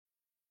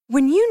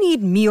When you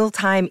need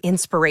mealtime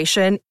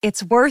inspiration,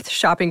 it's worth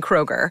shopping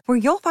Kroger, where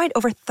you'll find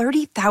over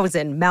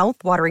 30,000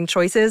 mouth-watering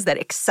choices that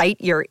excite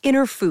your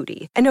inner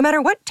foodie. And no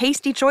matter what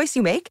tasty choice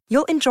you make,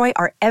 you'll enjoy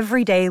our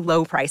everyday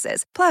low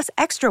prices, plus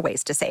extra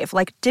ways to save,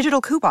 like digital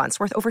coupons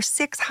worth over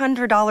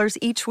 $600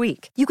 each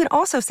week. You can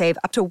also save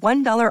up to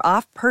 $1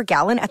 off per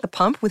gallon at the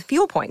pump with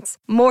fuel points.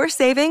 More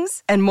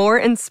savings and more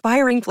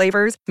inspiring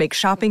flavors make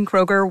shopping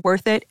Kroger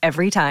worth it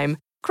every time.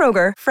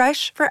 Kroger,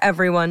 fresh for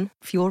everyone.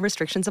 Fuel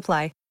restrictions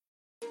apply.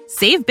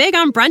 Save big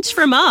on brunch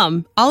for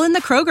mom, all in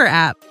the Kroger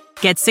app.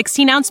 Get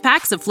 16-ounce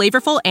packs of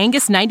flavorful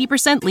Angus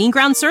 90% lean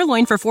ground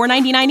sirloin for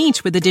 $4.99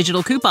 each with a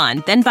digital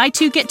coupon. Then buy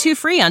 2, get 2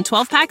 free on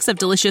 12 packs of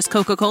delicious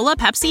Coca-Cola,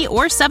 Pepsi,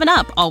 or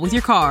 7-Up, all with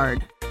your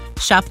card.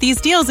 Shop these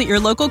deals at your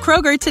local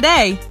Kroger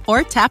today,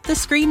 or tap the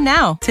screen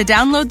now to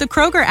download the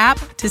Kroger app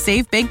to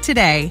save big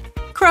today.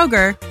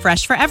 Kroger,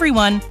 fresh for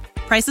everyone.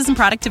 Prices and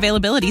product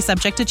availability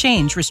subject to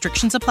change.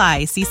 Restrictions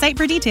apply. See site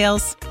for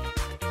details.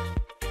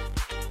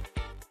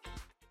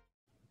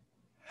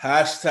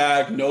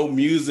 Hashtag no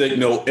music,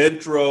 no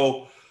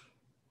intro.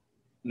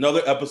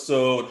 Another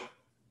episode.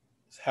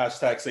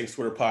 Hashtag Saints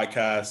Twitter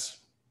podcast.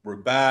 We're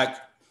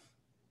back.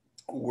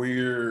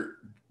 We're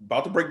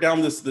about to break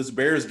down this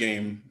Bears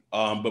game.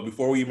 But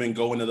before we even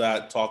go into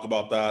that, talk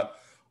about that,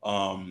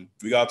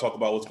 we got to talk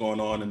about what's going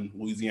on in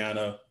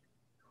Louisiana.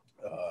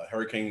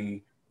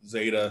 Hurricane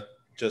Zeta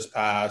just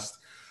passed.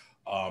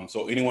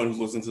 So anyone who's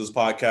listening to this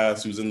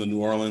podcast, who's in the New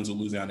Orleans or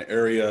Louisiana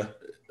area,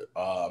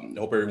 I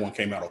hope everyone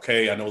came out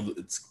okay. I know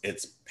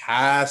it's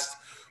passed,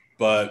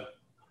 but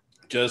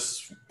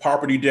just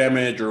property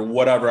damage or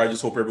whatever. I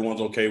just hope everyone's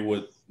okay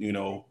with,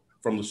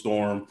 from the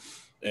storm.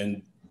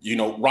 And,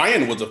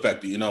 Ryan was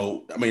affected,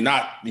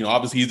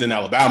 obviously he's in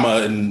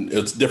Alabama and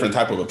it's a different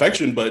type of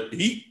affection, but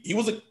he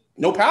was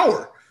no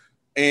power.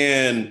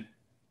 And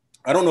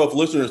I don't know if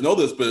listeners know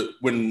this, but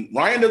when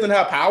Ryan doesn't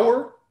have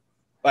power,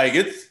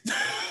 it's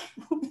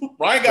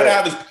Ryan got to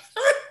have his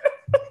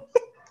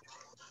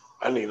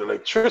I need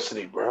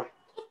electricity, bro.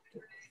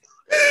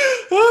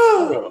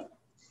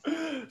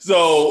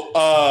 So,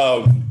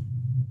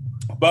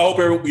 but I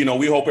hope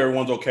we hope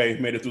everyone's okay.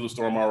 Made it through the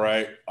storm all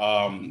right.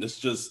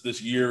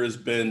 This year has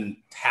been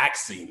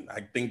taxing.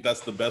 I think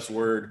that's the best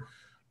word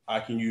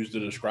I can use to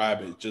describe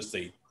it. Just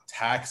a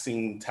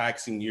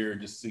taxing year.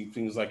 Just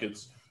seems like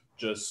it's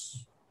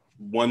just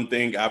one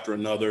thing after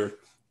another.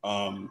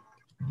 And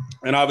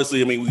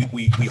obviously,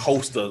 we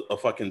host a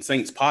fucking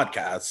Saints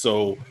podcast,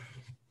 so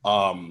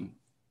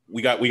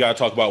we got to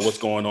talk about what's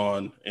going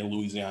on in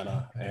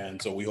Louisiana,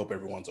 and so we hope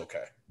everyone's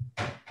okay.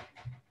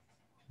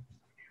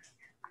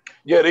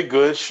 Yeah, they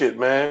good shit,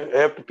 man.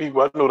 Half the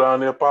people I know down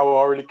there power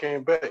already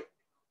came back,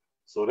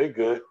 so they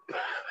good.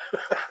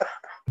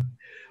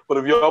 But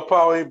if y'all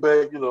power ain't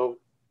back,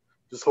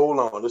 just hold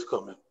on, it's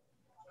coming.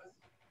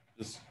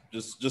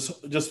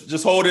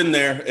 Just hold in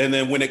there, and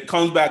then when it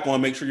comes back on,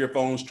 make sure your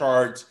phone's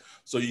charged.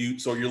 So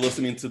you're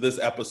listening to this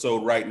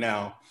episode right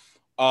now.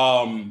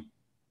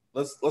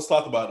 Let's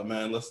talk about it,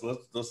 man. Let's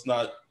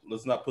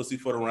not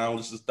pussyfoot around.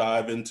 Let's just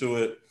dive into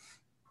it.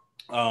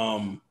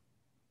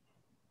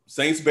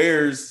 Saints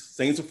Bears.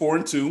 Saints are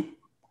 4-2.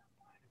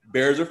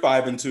 Bears are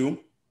 5-2.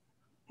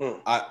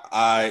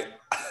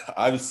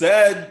 I've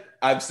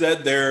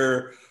said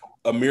they're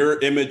a mirror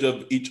image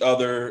of each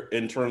other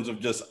in terms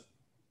of just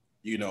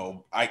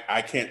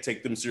I can't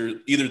take them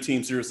either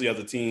team seriously as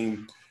a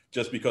team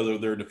just because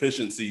of their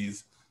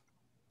deficiencies.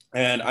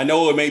 And I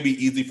know it may be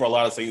easy for a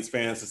lot of Saints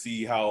fans to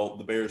see how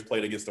the Bears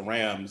played against the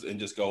Rams and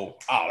just go,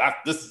 "Oh,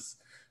 this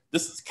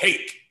is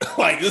cake.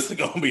 This is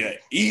going to be an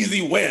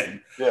easy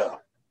win." Yeah.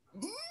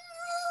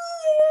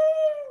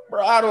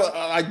 Bro,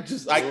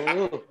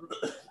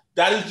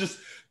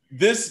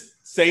 this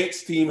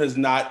Saints team has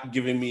not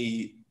given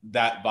me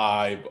that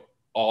vibe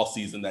all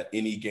season that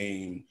any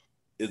game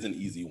is an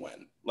easy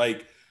win.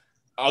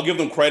 I'll give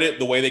them credit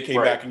the way they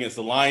came back against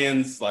the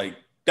Lions.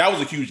 That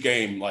was a huge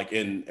game,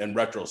 in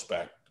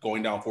retrospect,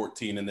 going down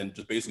 14 and then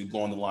just basically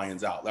blowing the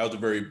Lions out. That was a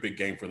very big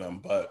game for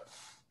them. But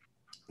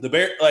the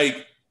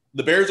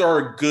Bears are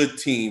a good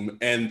team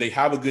and they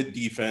have a good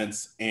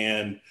defense,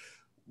 and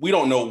we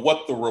don't know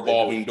what the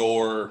revolving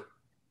door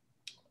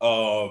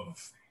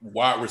of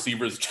wide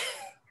receivers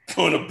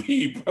going to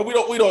be.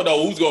 We don't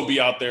know who's going to be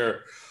out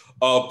there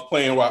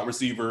playing wide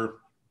receiver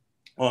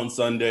on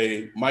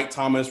Sunday. Mike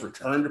Thomas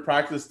returned to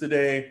practice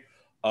today,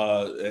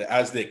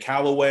 as did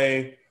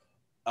Callaway.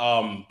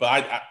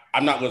 But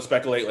I'm not going to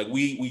speculate.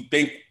 We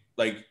think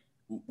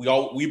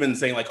we've been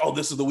saying oh,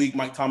 this is the week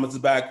Mike Thomas is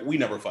back. We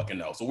never fucking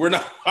know. So we're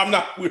just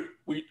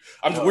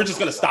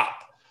going to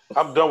stop.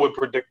 I'm done with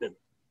predicting.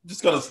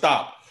 Just going to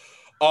stop.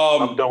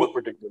 I'm done with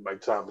predicting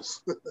Mike Thomas.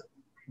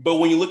 But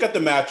when you look at the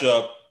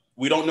matchup,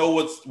 we don't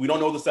know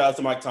the stats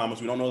of Mike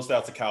Thomas. We don't know the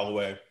stats of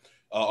Callaway.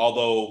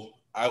 Although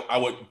I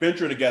would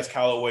venture to guess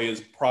Callaway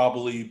is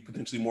probably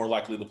potentially more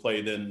likely to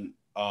play than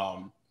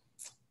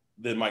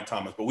Mike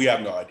Thomas, but we have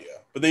no idea.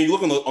 But then you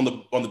look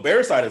on the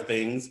Bears side of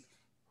things,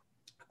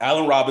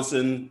 Allen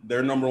Robinson,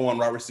 their number one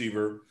wide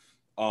receiver,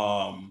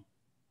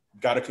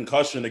 got a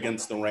concussion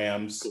against the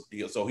Rams,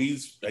 so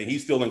he's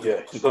still in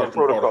concussion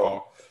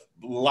protocol.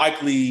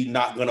 Likely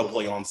not going to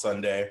play on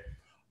Sunday.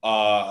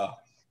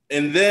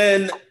 And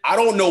then I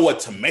don't know what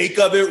to make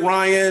of it,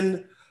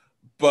 Ryan,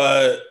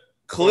 but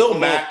Khalil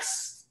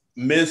Max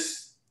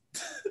missed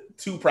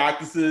 2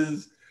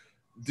 practices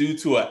due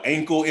to an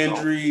ankle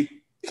injury.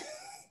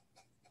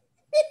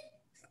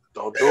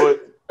 Don't do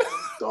it.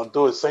 Don't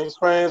do it. Saints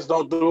fans,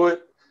 don't do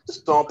it.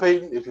 Sean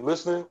Payton, if you're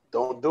listening,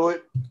 don't do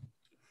it.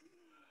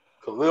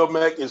 Khalil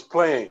Mack is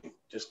playing.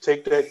 Just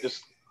take that.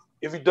 Just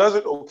if he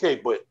doesn't, okay,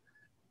 but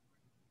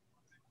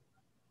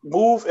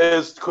move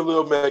as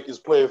Khalil Mack is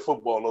playing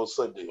football on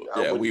Sunday.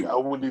 I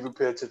wouldn't even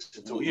pay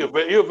attention to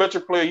it. He's a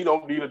veteran player. He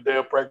don't need a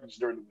damn practice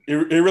during the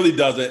week. It really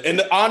doesn't.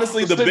 And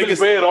honestly, the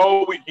biggest bad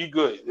all week, he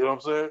good. You know what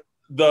I'm saying?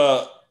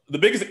 The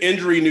biggest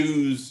injury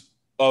news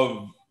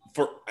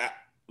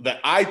that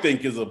I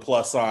think is a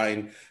plus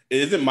sign,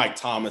 it isn't Mike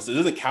Thomas, it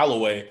isn't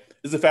Callaway,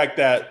 it's the fact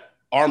that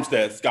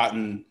Armstead's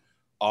gotten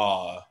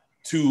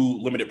 2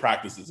 limited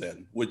practices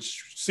in,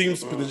 which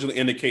seems to potentially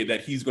indicate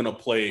that he's going to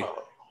play.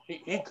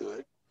 He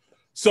could.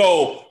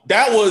 So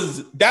that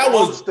was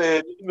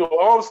Armstead. You know,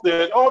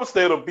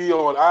 Armstead will be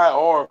on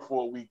IR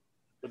for a week,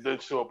 but then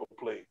show up and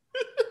play.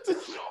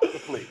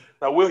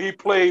 Now, will he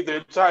play the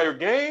entire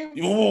game?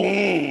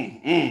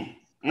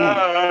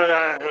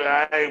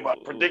 I ain't about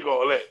to predict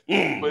all that,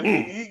 but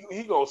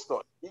he gonna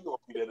start. He gonna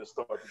be there to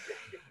start the game,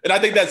 and I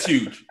think that's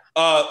huge.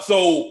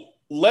 So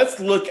let's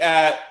look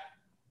at,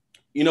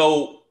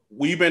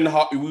 we've been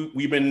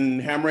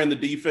hammering the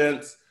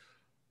defense,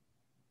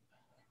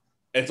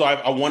 and so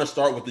I want to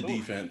start with the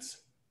defense.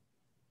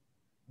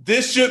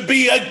 This should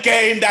be a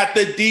game that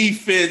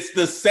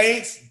the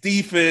Saints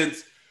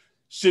defense,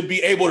 should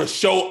be able to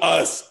show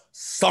us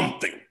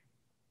something.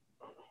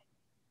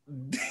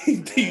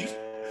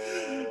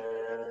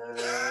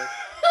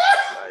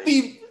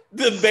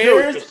 The Bears,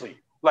 seriously.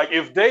 Like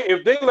if they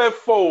let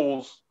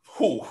Foles,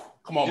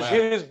 come on, just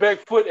man, hit his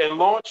back foot and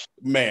launch,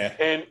 man,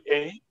 and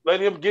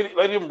let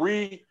him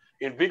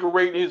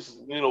reinvigorate his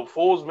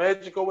Foles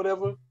magic or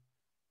whatever,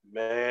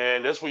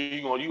 man. That's where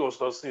you're gonna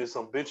start seeing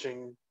some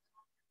benching,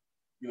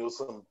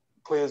 some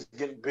players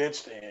getting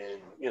benched and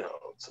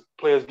some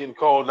players getting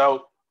called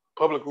out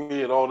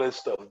publicly and all that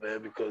stuff,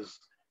 man. Because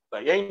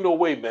ain't no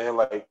way, man.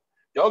 Like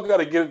y'all got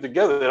to get it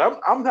together. And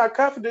I'm not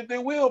confident they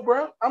will,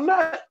 bro. I'm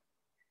not.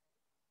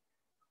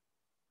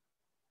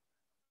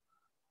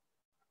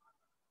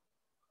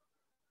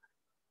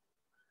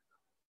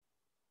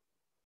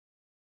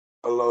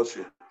 I lost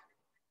you.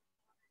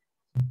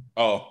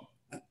 Oh,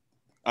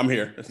 I'm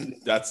here.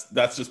 That's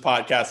just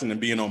podcasting and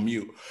being on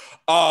mute.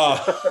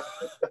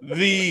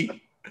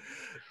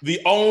 The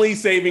only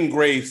saving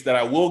grace that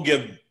I will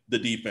give the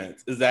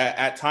defense is that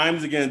at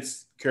times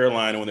against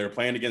Carolina, when they were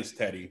playing against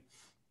Teddy,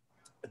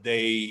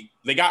 they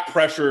got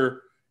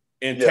pressure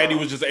and Teddy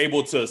was just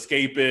able to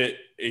escape it,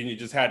 and you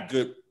just had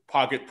good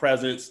pocket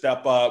presence,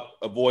 step up,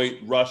 avoid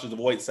rushes,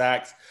 avoid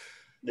sacks.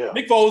 Yeah.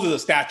 Nick Foles is a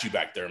statue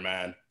back there,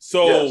 man.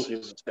 So yes,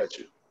 he's a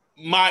statue.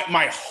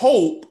 My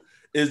hope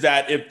is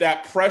that if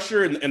that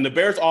pressure and the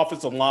Bears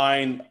offensive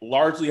line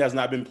largely has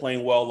not been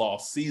playing well all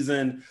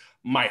season,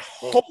 my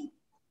hope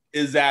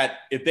is that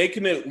if they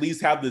can at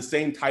least have the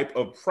same type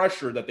of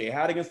pressure that they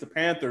had against the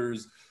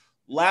Panthers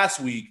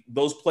last week,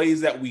 those plays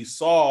that we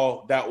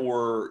saw that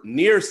were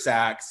near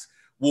sacks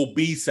will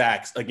be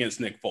sacks against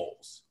Nick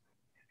Foles.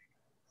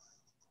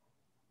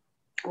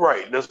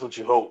 Right. That's what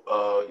you hope.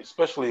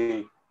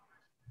 Especially,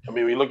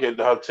 we look at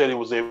how Teddy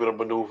was able to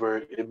maneuver.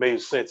 It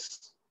made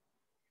sense.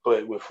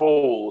 But with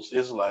Foles,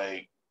 it's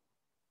like,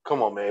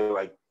 come on, man.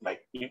 Like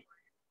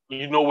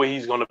you know where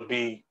he's going to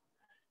be.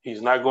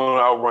 He's not going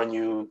to outrun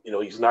you.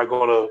 He's not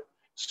going to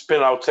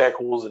spin out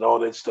tackles and all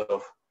that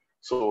stuff.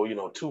 So,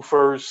 2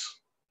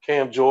 firsts,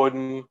 Cam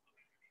Jordan,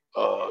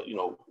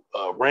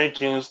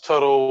 Rankins,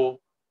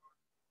 Tuttle,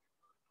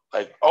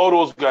 like all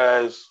those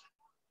guys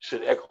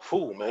should act a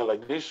fool, man.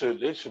 Like they should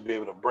be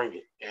able to bring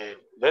it. And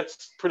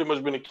that's pretty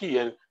much been the key.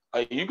 And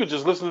you could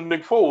just listen to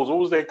Nick Foles. What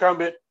was that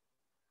comment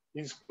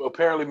he's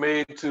apparently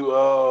made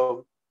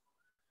to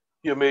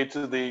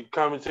the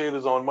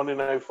commentators on Monday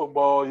Night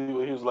Football?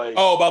 He was like,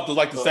 about the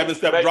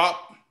 7-step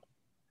drop.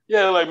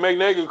 Yeah, like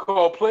McNaghy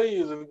called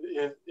plays and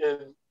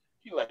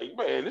he like,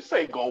 man, this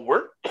ain't gonna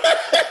work.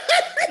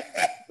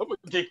 I'm gonna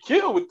get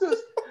killed with this,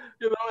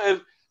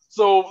 And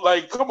so,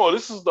 come on,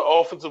 this is the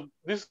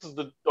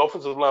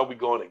offensive line we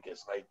going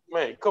against. Like,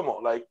 man, come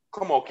on,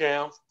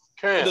 Cam.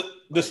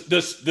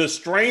 The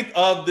strength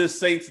of this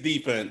Saints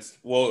defense.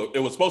 Well, it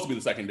was supposed to be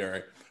the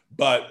secondary,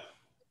 but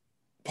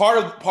part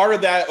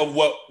of that of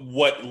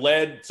what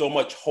led so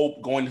much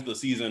hope going into the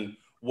season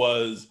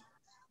was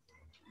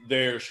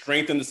their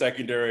strength in the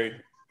secondary,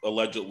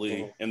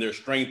 allegedly, and their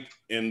strength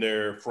in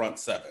their front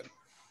seven.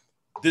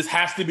 This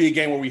has to be a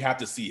game where we have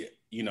to see it.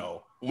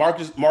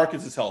 Marcus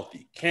is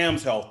healthy,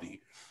 Cam's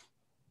healthy,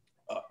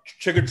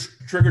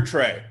 Trigger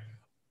Trey,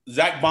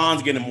 Zach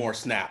Bond's getting more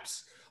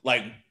snaps.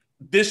 Like,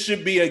 this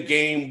should be a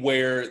game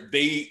where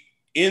they,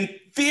 in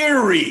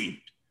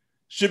theory,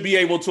 should be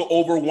able to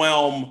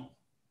overwhelm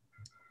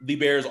the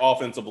Bears'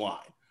 offensive line.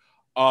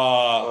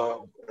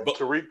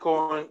 Tariq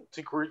Cohen,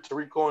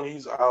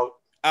 he's out.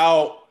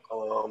 Out.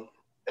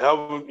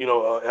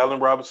 Allen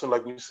Robinson,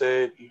 like we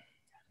said,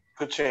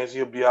 good chance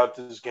he'll be out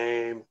this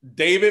game.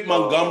 David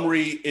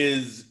Montgomery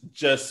is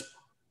just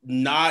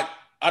not.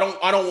 I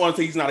don't want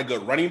to say he's not a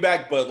good running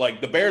back, but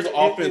like the Bears'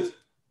 offense,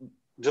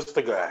 just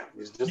a guy.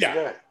 He's just a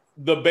guy.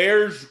 The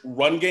Bears'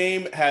 run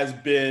game has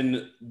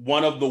been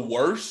one of the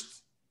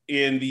worst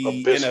in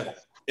the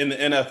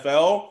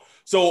NFL.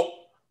 So,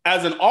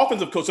 as an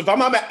offensive coach, so if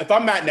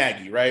I'm Matt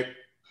Nagy, right?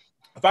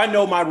 If I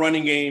know my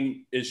running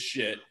game is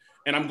shit,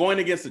 and I'm going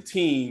against a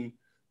team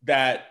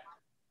that,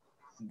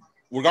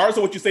 regardless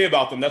of what you say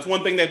about them, that's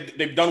one thing that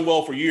they've done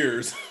well for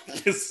years,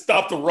 is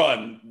stop the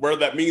run, whether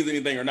that means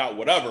anything or not,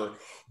 whatever.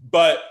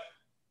 But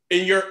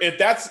if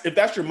that's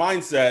your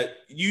mindset,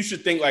 you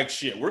should think like,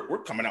 shit,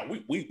 we're coming out,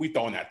 we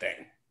throwing that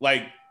thing.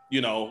 Like,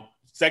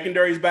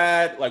 secondary's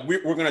bad, like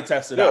we're gonna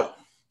test it out.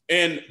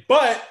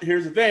 But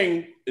here's the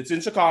thing, it's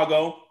in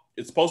Chicago,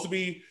 it's supposed to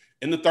be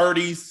in the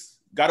 30s,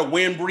 got a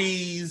wind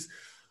breeze.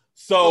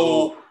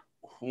 So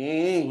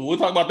we'll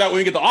talk about that when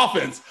we get the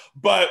offense.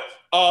 But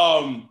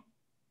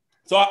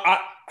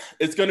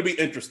it's going to be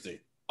interesting.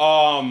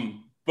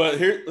 But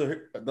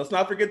here, let's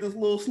not forget this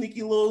little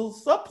sneaky little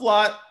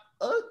subplot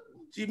of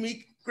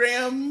Jimmy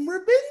Graham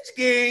revenge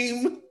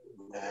game.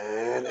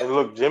 Man, and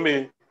look,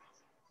 Jimmy,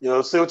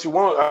 say what you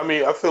want. I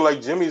mean, I feel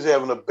like Jimmy's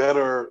having a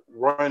better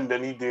run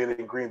than he did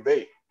in Green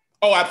Bay.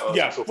 Oh,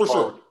 for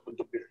sure.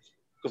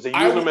 Because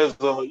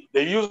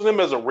they're using him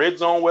as a red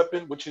zone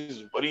weapon, which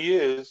is what he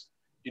is.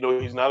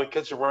 He's not a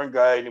catch and run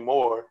guy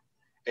anymore.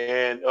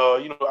 And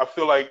I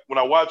feel like when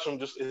I watch him,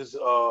 just his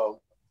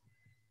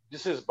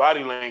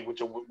body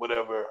language or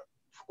whatever,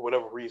 for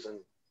whatever reason,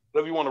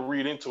 whatever you want to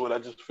read into it, I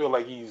just feel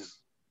like he's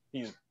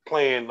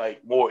playing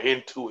like more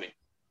into it.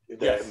 If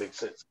that makes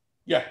sense.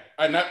 Yeah,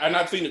 and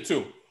I've seen it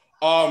too.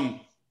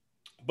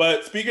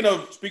 But speaking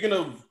of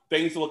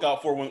things to look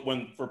out for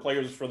when for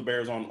players for the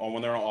Bears on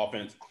when they're on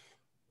offense.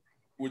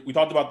 We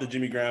talked about the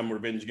Jimmy Graham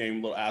revenge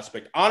game little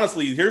aspect.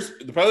 Honestly, here's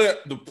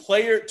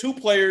two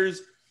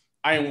players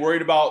I am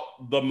worried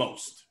about the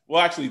most. Well,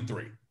 actually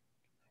three.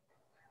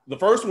 The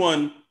first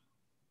one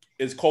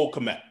is Cole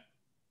Kmet,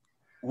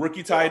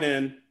 rookie tight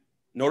end,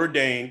 Notre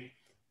Dame.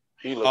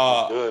 He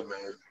looks good,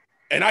 man.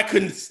 And I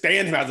couldn't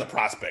stand him as a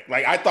prospect.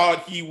 Like, I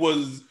thought he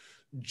was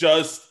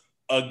just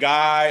a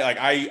guy. Like,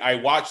 I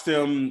watched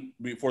him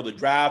before the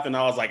draft, and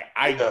I was like,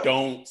 I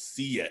don't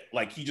see it.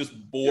 Like, he just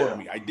bored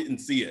me. I didn't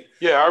see it.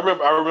 Yeah, I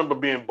remember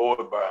being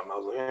bored by him. I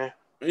was like, eh.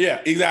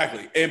 Yeah,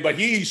 exactly. But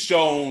he's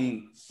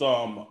shown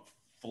some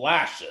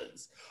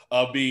flashes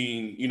of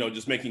being,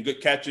 just making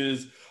good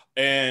catches.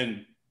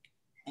 And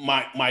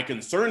my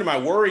concern and my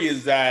worry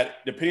is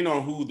that depending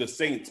on who the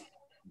Saints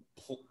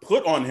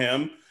put on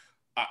him,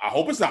 I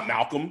hope it's not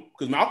Malcolm,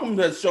 because Malcolm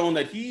has shown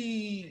that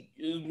he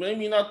is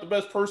maybe not the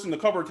best person to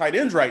cover tight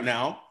ends right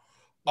now.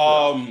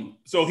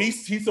 So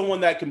he's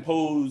someone that can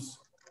pose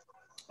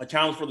a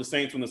challenge for the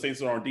Saints when the Saints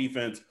are on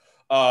defense.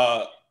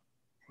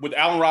 With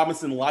Allen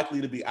Robinson likely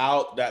to be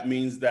out, that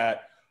means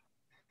that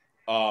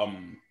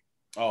I'm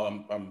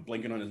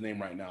blanking on his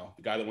name right now.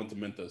 The guy that went to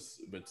Memphis,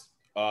 but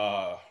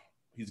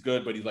he's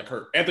good, but he's like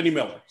hurt. Anthony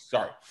Miller,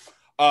 sorry.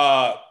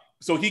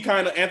 So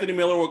Anthony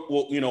Miller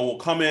will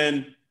come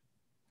in.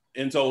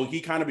 And so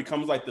he kind of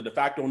becomes like the de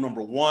facto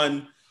number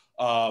one.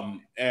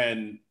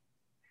 And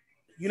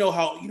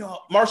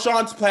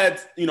Marshawn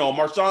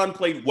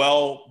played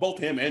well. Both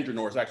him and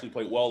Janoris actually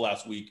played well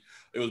last week.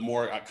 It was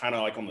more kind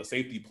of like on the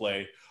safety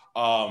play.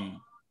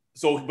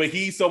 But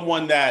he's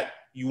someone that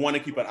you want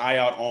to keep an eye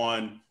out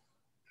on.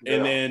 Yeah.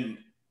 And then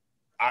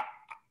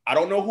I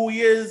don't know who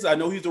he is. I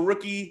know he's a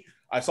rookie.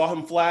 I saw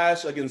him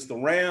flash against the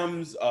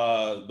Rams,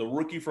 the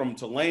rookie from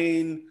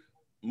Tulane,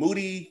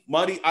 Muddy.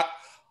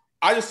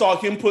 I just saw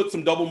him put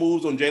some double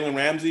moves on Jalen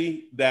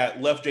Ramsey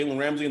that left Jalen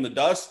Ramsey in the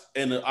dust.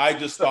 And I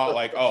just thought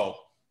like,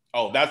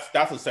 that's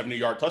a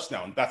 70-yard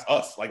touchdown. That's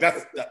us. Like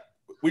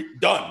we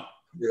done.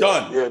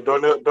 Done. Yeah,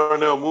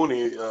 Darnell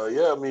Mooney.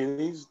 I mean,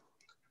 he's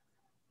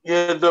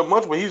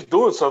much, but he's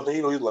doing something.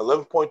 He's like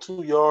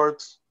 11.2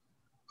 yards,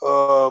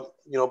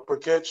 per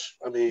catch.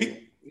 I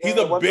mean, he's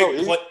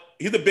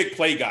a big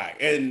play guy.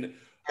 And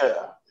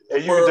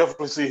and you can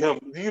definitely see him.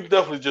 You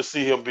definitely just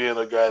see him being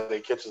a guy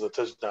that catches a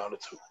touchdown or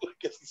two.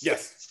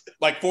 Yes,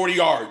 like 40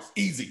 yards,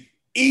 easy.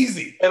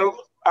 And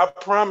I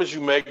promise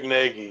you, Matt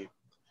Nagy,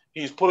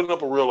 he's putting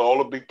up all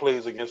the big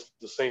plays against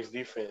the Saints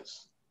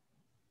defense,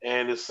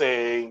 and is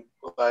saying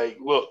like,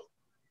 look,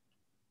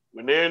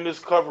 when they're in this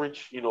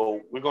coverage,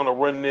 we're gonna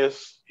run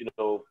this.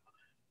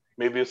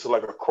 Maybe it's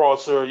like a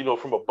crosser,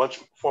 from a bunch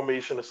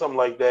formation or something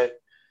like that.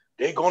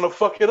 They're gonna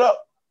fuck it up.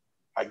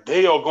 Like,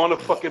 they are going to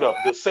fuck it up.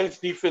 The Saints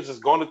defense is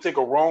going to take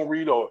a wrong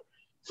read, or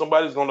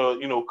somebody's going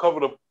to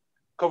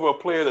cover a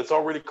player that's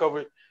already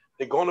covered.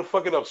 They're going to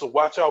fuck it up. So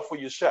watch out for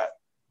your shot.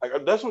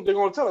 Like, that's what they're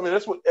going to tell. I mean,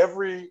 that's what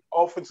every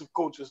offensive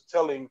coach is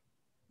telling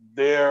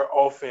their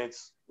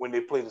offense when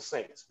they play the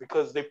Saints,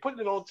 because they're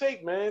putting it on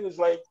tape, man. It's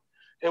like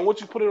And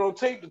once you put it on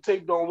tape, the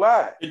tape don't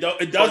lie. It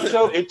doesn't.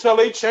 So until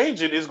they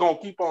change it, it's going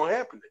to keep on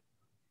happening.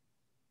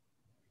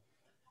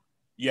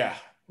 Yeah.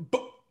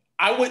 But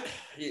I would,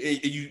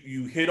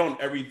 you hit on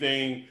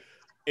everything.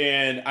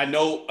 And I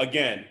know,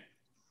 again,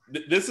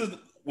 this is,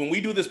 when we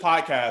do this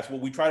podcast,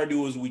 what we try to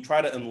do is we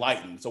try to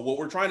enlighten. So what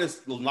we're trying to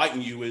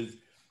enlighten you is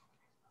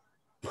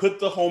put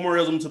the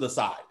homerism to the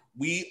side.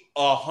 We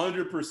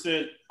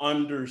 100%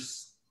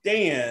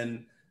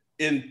 understand,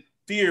 in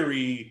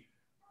theory,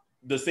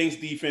 the Saints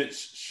defense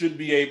should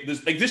be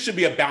this should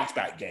be a bounce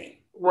back game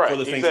for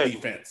the Saints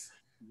defense.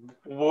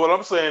 What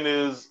I'm saying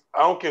is,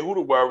 I don't care who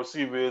the wide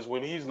receiver is.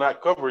 When he's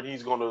not covered,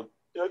 he's gonna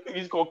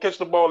catch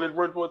the ball and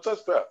run for a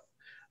touchdown.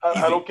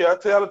 I don't care how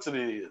talented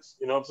he is.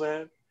 You know what I'm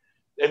saying?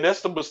 And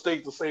that's the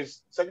mistake the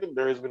Saints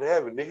secondary has been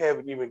having. They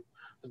haven't even,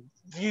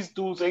 these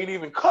dudes ain't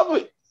even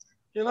covered.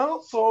 You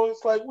know, so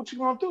it's like, what you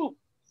gonna do?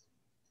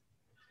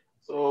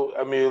 So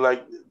I mean,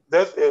 like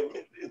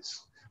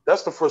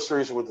that's the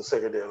frustration with the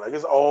secondary. Like,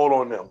 it's all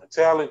on them. The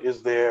talent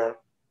is there.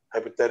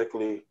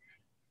 Hypothetically,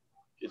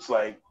 it's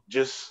like,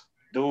 just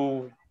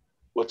do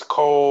what's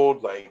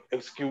called, like,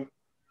 execute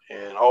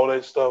and all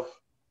that stuff.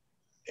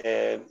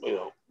 And, you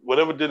know,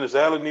 whatever Dennis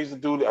Allen needs to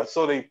do. I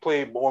saw they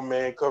played more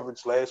man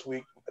coverage last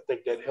week. I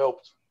think that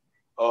helped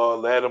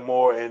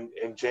Lattimore and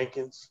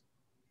Jenkins,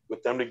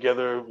 with them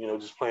together, you know,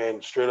 just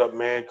playing straight up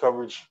man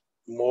coverage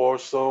more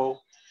so.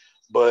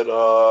 But,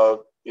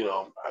 you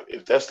know,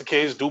 if that's the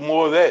case, do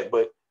more of that.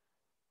 But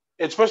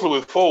especially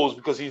with Foles,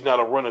 because he's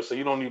not a runner, so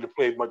you don't need to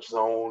play much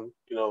zone,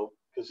 you know,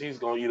 because he's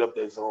going to eat up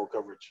that zone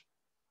coverage.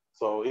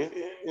 So, you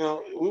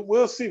know,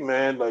 we'll see,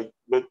 man. Like,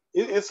 but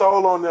it's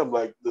all on them.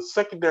 Like, the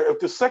secondary, if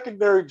the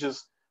secondary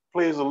just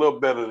plays a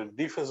little better, the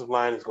defensive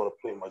line is going to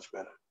play much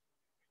better.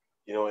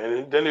 You know,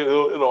 and then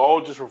it'll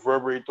all just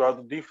reverberate throughout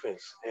the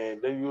defense.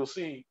 And then you'll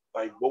see,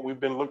 like, what we've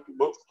been looking,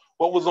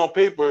 what was on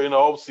paper in the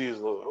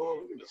offseason.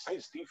 Oh, the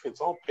Saints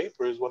defense on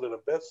paper is one of the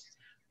best.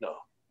 No,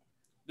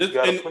 you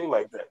got to play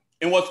like that.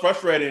 And what's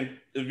frustrating,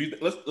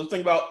 let's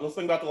think about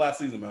the last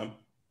season, man.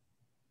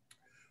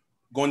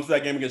 Going to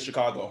that game against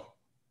Chicago,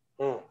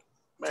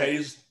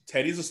 Teddy's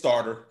a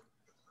starter.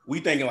 We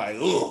thinking like,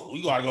 oh,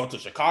 we gotta go to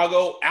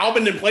Chicago.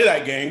 Alvin didn't play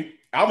that game.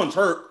 Alvin's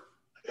hurt.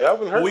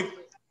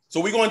 So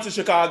we go into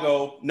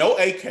Chicago, no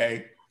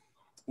AK.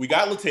 We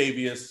got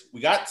Latavius,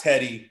 we got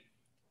Teddy,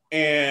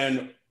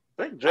 and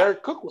I think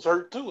Jared Cook was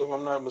hurt too, if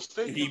I'm not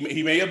mistaken.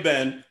 He may have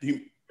been.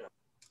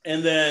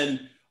 And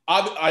then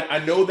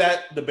I know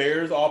that the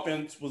Bears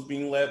offense was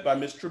being led by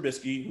Mitch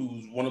Trubisky,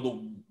 who's one of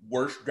the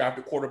worst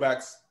drafted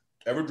quarterbacks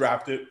ever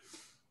drafted.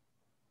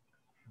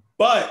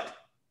 But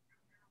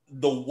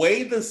the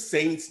way the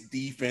Saints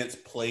defense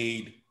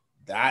played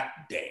that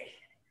day,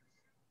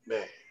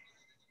 man,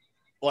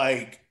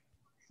 like,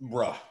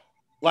 bruh,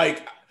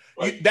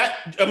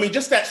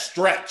 just that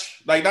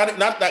stretch, like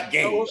not that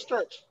game, that whole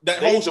stretch,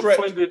 whole stretch,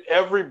 defended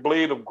every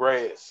blade of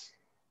grass.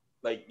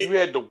 Like, you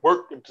had to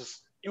work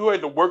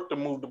to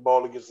move the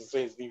ball against the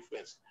Saints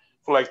defense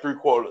for like 3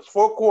 quarters.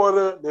 4th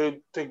quarter, they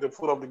take their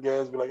foot off the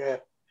gas, be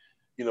like,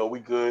 you know, we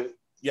good.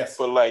 Yes.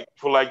 For like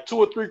 2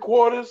 or 3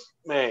 quarters,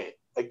 man,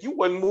 like, you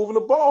wasn't moving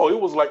the ball. It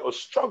was like a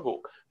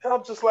struggle. And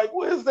I'm just like,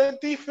 where's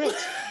that defense?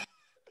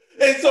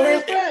 And so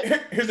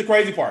here's the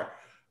crazy part.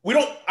 We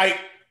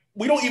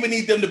don't even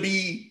need them to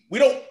be.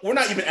 We're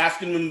not even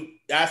asking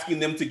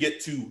them to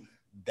get to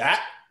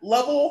that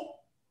level.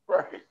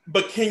 Right.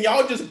 But can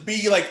y'all just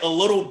be like a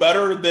little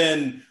better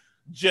than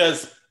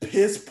just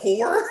piss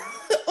poor?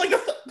 like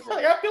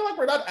I feel like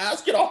we're not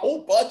asking a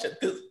whole bunch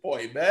at this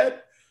point, man.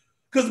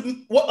 Because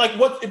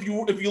if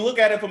you look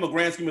at it from a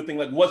grand scheme of things,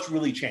 like, what's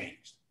really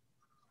changed?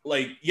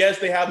 Like, yes,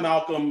 they have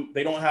Malcolm,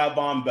 they don't have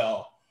Von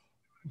Bell,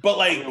 but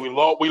like, we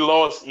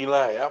lost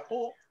Eli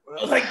Apple.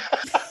 Like,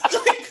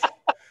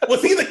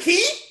 was he the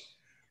key?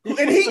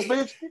 And he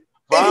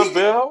Von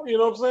Bell, you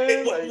know what I'm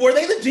saying? Like, were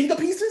they the Jenga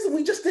pieces and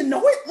we just didn't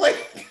know it?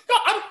 Like,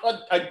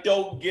 I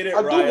don't get it.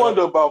 I do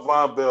wonder about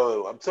Von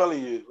Bell. I'm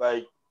telling you,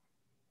 like,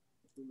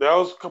 that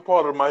was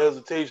part of my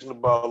hesitation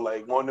about,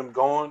 like, wanting him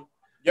gone.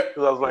 Yep.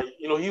 Because I was like,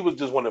 you know, he was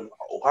just one of them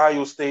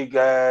Ohio State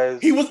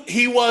guys. He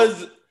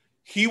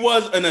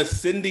was an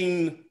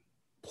ascending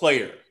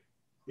player.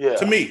 Yeah.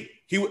 To me,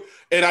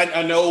 and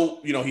I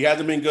know, you know, he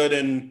hasn't been good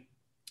in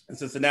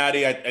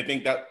Cincinnati. I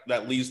think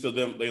that leads to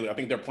them. I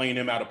think they're playing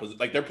him out of position.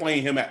 Like, they're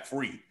playing him at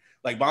free.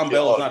 Like, Von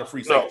Bell is not a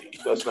free safety.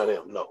 No, that's not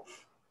him. No.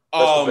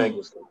 That's the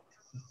Bengals thing.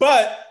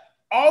 But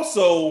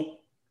also,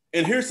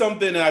 and here's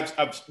something that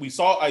I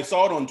saw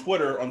it on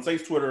Twitter, on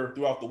Saints Twitter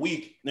throughout the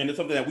week, and it's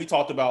something that we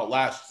talked about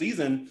last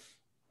season.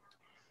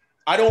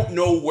 I don't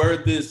know where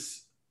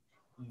this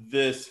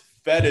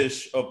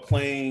fetish of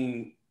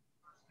playing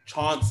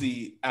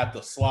Chauncey at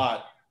the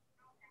slot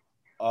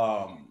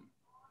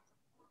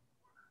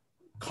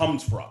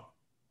comes from.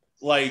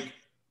 Like,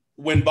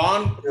 when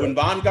Von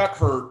got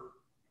hurt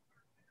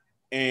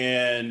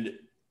and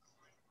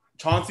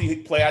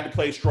Chauncey had to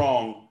play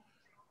strong,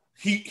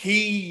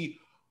 he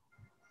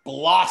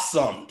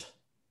blossomed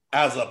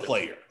as a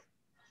player.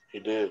 He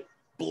did.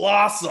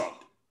 Blossomed.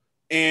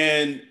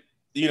 And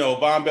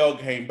Von Bell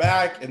came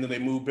back, and then they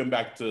moved him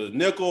back to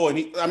nickel.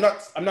 And I'm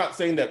not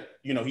saying that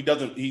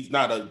he's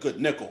not a good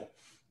nickel,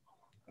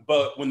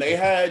 but when they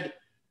had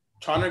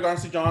Chandler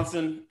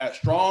Garcia-Johnson at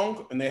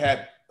strong, and they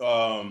had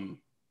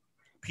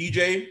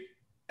PJ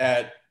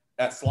at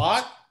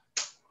slot,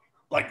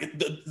 like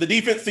the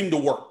defense seemed to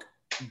work.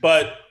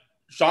 But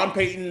Sean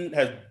Payton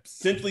has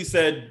simply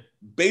said,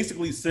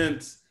 basically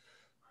since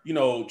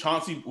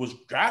Chauncey was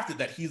drafted,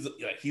 that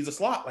he's a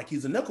slot, like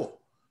he's a nickel,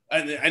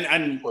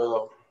 and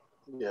well,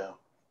 yeah.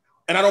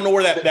 And I don't know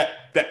where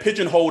that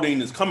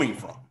pigeonholing is coming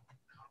from.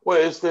 Well,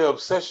 it's their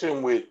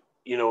obsession with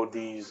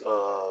these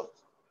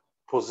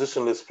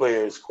positionless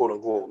players, quote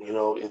unquote.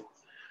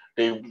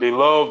 They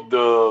love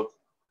the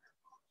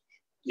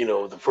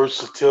the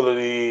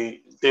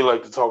versatility they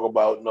like to talk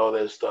about and all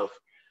that stuff,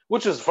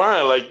 which is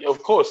fine. Like,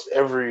 of course,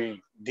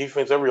 every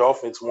defense, every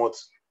offense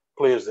wants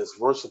players that's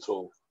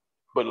versatile,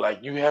 but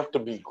like you have to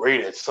be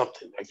great at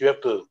something. Like you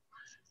have to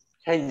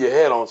hang your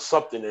head on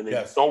something, and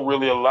they don't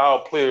really allow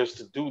players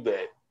to do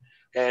that.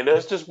 And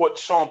that's just what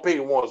Sean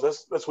Payton wants.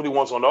 That's what he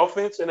wants on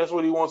offense, and that's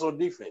what he wants on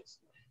defense.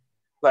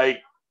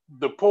 Like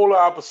the polar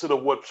opposite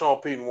of what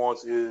Sean Payton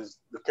wants is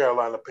the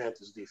Carolina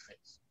Panthers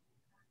defense.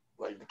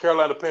 Like the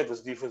Carolina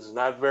Panthers defense is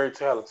not very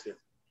talented,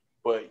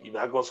 but you're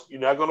not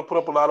gonna put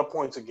up a lot of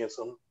points against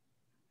them.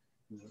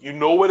 You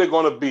know where they're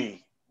gonna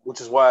be,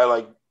 which is why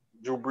like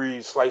Drew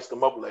Brees sliced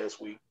them up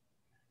last week.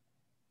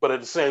 But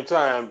at the same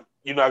time,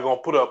 you're not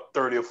gonna put up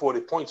 30 or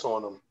 40 points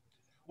on them.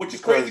 Which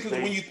is crazy because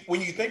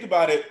when you think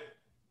about it,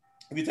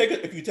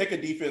 if you take a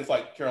defense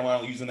like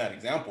Carolina, using that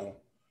example,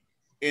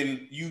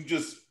 and you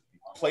just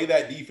play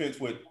that defense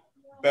with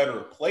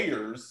better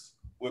players,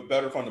 with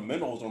better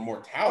fundamentals or more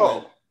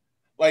talent.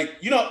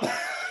 Like,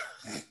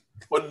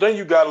 But then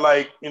you got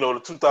like,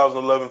 the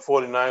 2011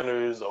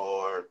 49ers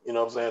or, what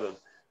I'm saying,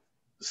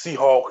 the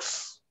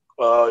Seahawks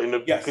in the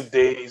good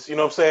days, you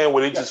know what I'm saying,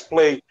 where they just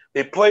play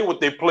what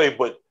they play,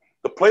 but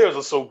the players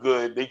are so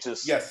good, they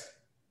just, there's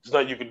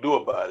nothing you can do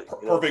about it.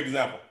 Perfect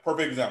example.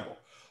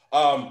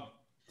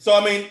 So,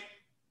 I mean,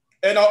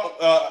 and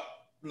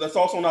let's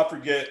also not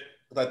forget,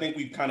 because I think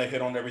we've kind of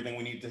hit on everything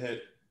we need to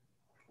hit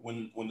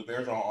when the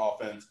Bears are on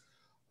offense.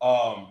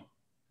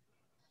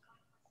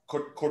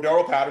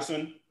 Cordero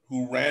Patterson,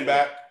 who ran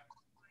back,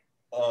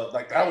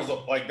 that was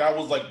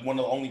one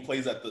of the only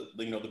plays that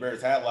the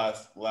Bears had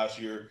last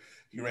year.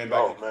 He ran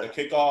back the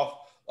kickoff.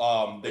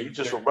 You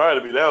just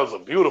reminded me that was a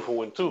beautiful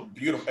one too.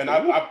 Beautiful, and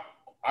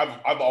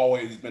I've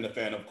always been a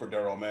fan of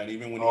Cordero, man.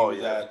 Even when was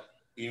at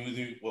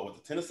was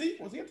it Tennessee?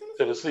 Was he at Tennessee?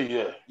 Tennessee,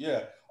 yeah.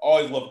 Yeah,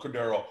 always loved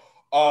Cordero.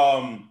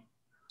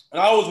 And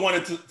I always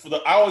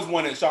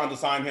wanted Sean to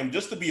sign him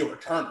just to be a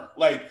returner.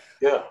 Like,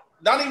 I'm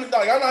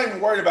not even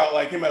worried about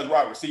like him as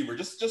wide receiver,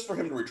 just for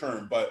him to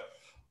return. But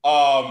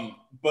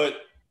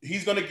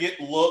he's gonna get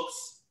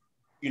looks,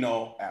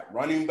 at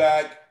running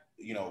back.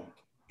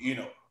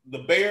 The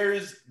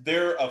Bears,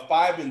 they're a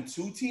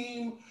 5-2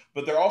 team,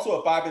 but they're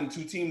also a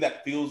 5-2 team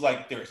that feels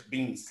like they're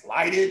being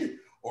slighted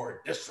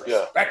or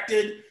disrespected.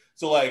 Yeah.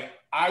 So like,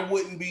 I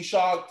wouldn't be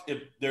shocked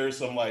if there's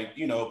some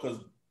because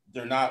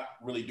they're not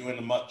really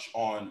doing much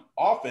on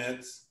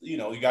offense. You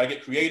got to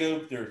get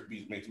creative. There's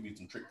may be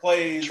some trick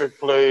plays, it.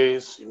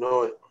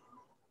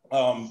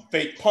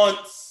 Fake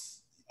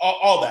punts,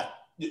 all that.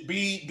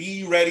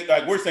 Be ready.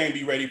 Like we're saying,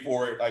 be ready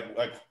for it. Like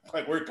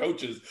we're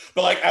coaches,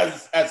 but like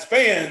as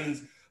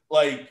fans,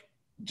 like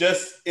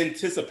just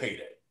anticipate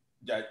it.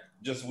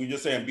 We're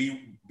just saying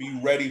be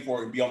ready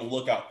for it and be on the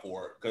lookout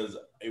for it, because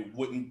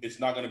it's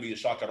not going to be a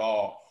shock at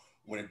all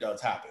when it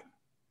does happen.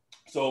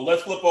 So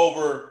let's flip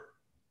over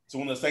to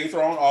when the Saints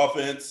are on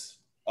offense.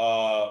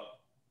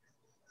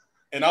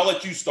 And I'll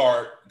let you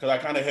start because I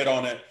kind of hit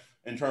on it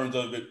in terms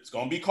of it's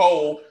going to be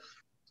cold,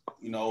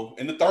 in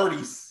the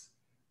 30s.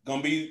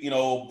 Going to be,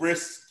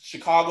 brisk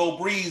Chicago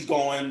breeze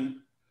going.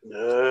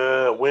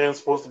 Yeah, wind's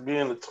supposed to be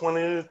in the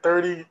 20,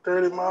 30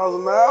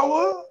 miles an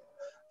hour.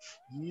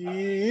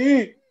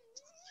 Yeah.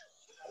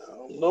 I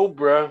don't know,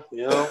 bro.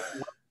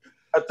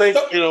 I think,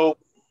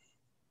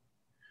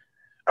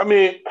 I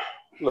mean,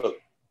 look,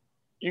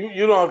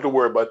 you don't have to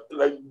worry about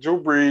like Drew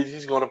Brees.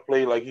 He's going to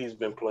play like he's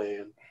been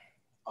playing.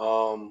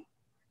 The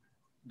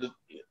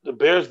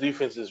Bears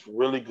defense is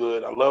really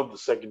good. I love the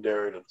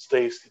secondary, the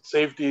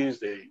safeties.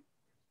 They're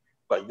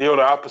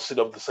the opposite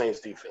of the Saints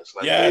defense.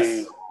 Like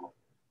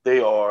they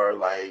are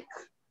like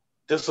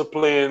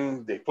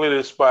disciplined. They play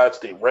their spots.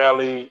 They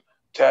rally,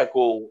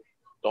 tackle,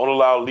 don't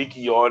allow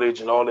leaky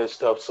yardage and all that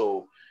stuff.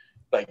 So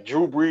like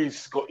Drew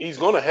Brees, he's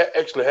going to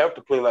actually have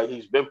to play like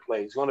he's been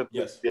playing. He's going to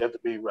have to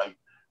be like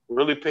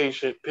really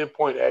patient,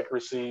 pinpoint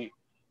accuracy.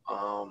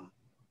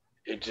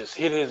 It just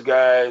hit his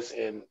guys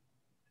and,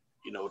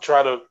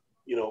 try to,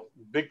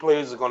 big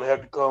plays are going to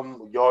have to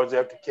come, yards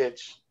after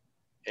catch,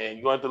 and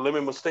you're going to have to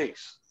limit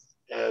mistakes.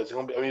 It's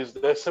going to be, it's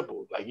that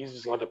simple. Like, he's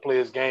just going to play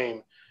his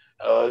game.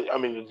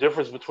 The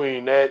difference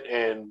between that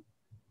and,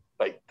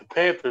 like, the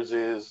Panthers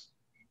is,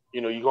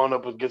 you're going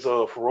up against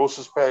a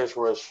ferocious pass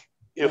rush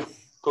if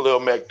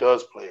Khalil Mack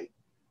does play.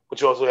 But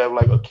you also have,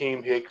 like,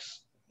 Akeem Hicks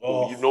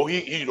Oh. You know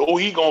he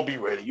gonna be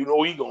ready. You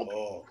know he gonna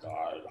be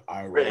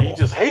ready. He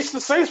just hates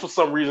the Saints for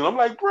some reason. I'm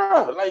like,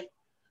 bro, like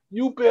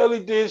you barely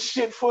did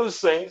shit for the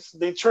Saints.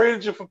 They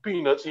traded you for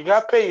peanuts. You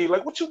got paid.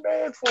 Like, what you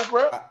mad for,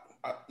 bro?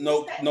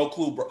 No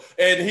clue, bro.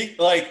 And he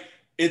like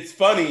it's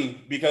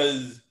funny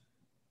because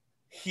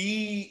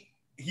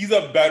he's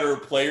a better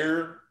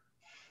player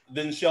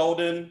than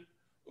Sheldon,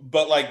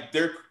 but like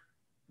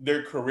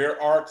their career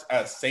arcs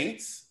as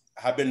Saints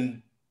have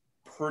been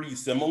pretty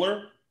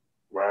similar.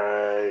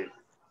 Right.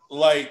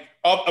 Like,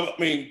 I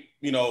mean,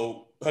 you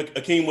know,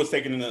 Hakeem was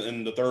taken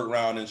in the third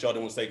round, and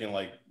Sheldon was taken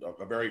like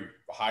a very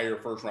higher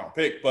first round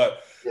pick.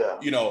 But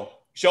you know,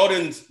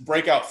 Sheldon's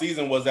breakout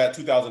season was that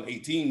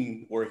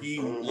 2018 where he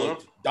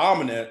looked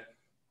dominant.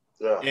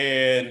 Yeah.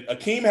 And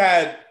Hakeem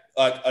had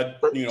a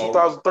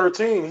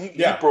 2013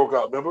 he broke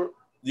out. Remember?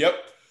 Yep.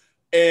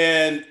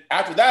 And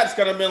after that, it's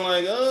kind of been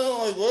like,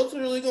 oh, like what's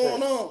really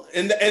going on?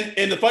 And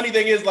the funny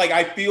thing is, like,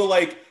 I feel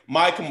like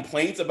my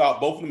complaints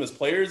about both of them as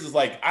players is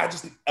like, I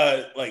just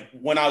like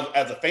when I was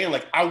as a fan,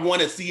 like I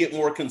want to see it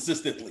more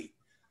consistently,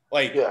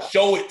 like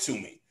show it to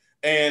me.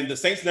 And the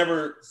Saints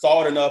never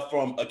saw it enough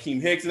from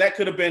Akeem Hicks, and that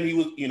could have been he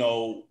was, you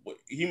know,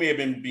 he may have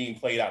been being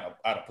played out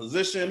of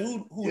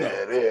position. Who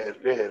knows?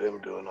 They had him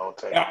doing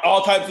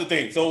all types of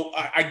things. So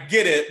I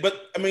get it,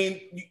 but I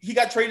mean, he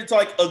got traded to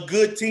like a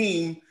good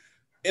team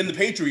in the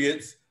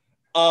Patriots,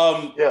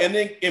 and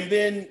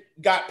then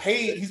got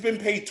paid. He's been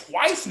paid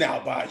twice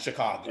now by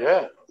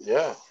Chicago.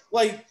 Yeah.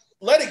 Like,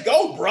 let it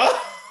go, bro.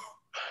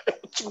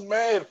 What you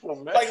mad for,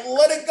 man? Like,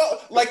 let it go.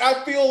 Like,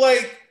 I feel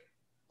like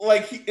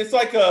it's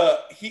like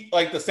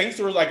the Saints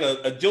are like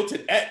a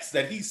jilted ex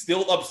that he's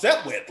still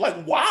upset with.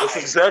 Like, why? That's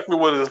exactly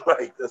what it's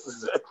like.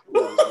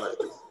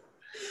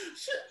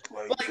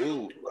 Like,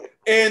 dude,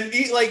 and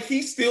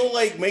he still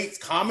like makes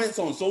comments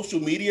on social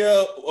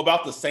media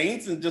about the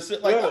Saints and just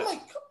like I'm like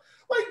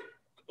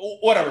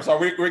whatever.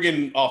 Sorry, we're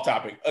getting off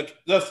topic.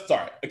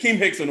 Sorry, Akeem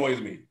Hicks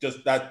annoys me.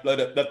 Just let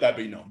that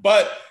be known.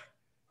 But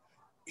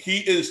he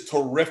is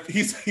terrific.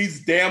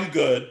 He's damn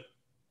good,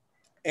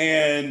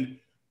 and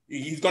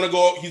he's gonna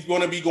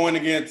be going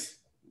against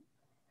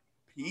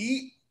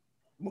Pete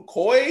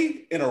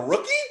McCoy in a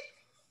rookie.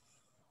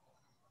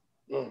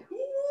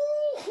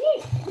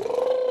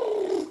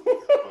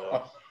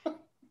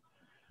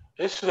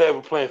 They should have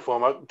a plan for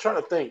him. I'm trying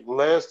to think.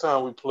 Last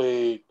time we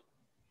played,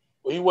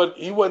 he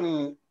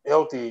wasn't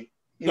healthy.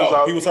 He was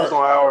hurt. He was on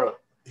our.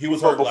 He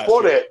was hurt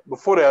before that.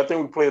 I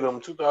think we played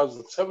him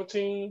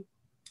 2017.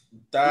 We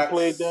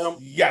played them.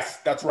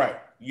 Yes, that's right.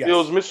 Yes. It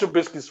was Mr.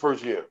 Trubisky's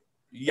first year.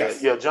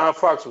 Yes. Yeah. John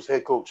Fox was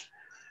head coach,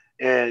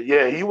 and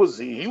he was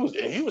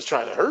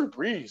trying to hurt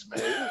Breeze,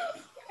 man.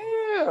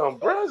 Damn,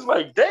 bro, it's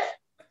like that.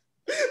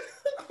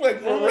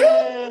 Like, for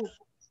real?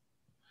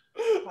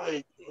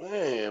 Like,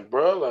 man,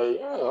 bro, like,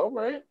 yeah, all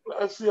right.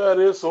 I see how it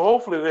is. So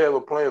hopefully they have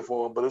a plan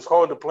for him, but it's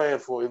hard to plan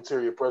for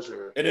interior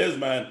pressure. It is,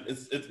 man.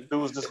 It's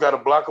dudes just got to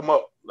block them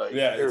up. Like,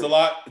 it's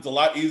a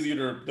lot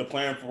easier to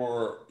plan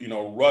for, you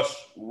know, rush,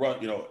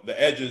 you know, the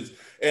edges.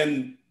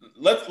 And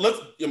let's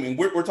I mean,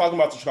 we're talking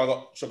about the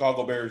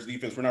Chicago Bears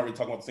defense. We're not really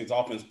talking about the Saints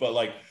offense, but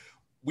like,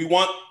 we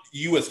want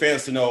you as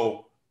fans to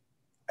know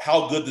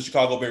how good the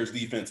Chicago Bears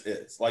defense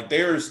is. Like,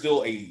 there is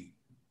still a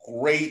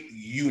great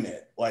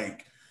unit.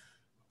 Like,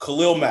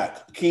 Khalil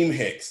Mack, Akeem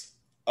Hicks,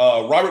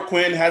 Robert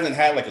Quinn hasn't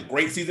had like a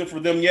great season for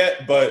them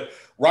yet, but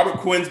Robert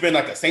Quinn's been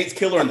like a Saints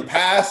killer in the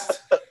past.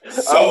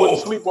 So I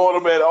wouldn't sleep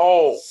on him at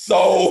all.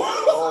 So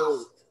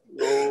I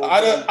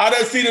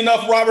done seen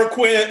enough Robert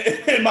Quinn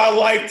in my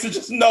life to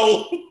just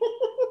know.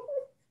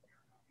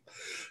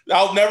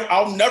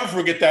 I'll never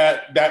forget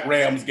that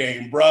Rams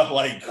game, bruh.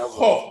 Like,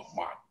 oh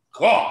my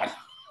God.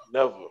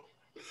 Never.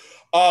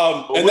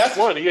 And that's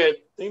one. I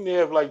think they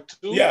have like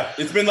two. Yeah,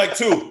 it's been like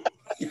two.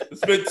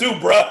 It's been two,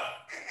 bruh.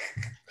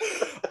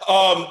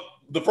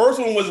 The first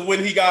one was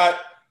when he got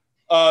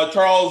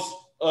Charles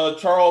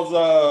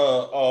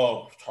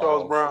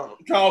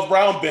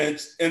Brown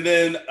benched, and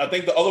then I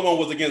think the other one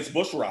was against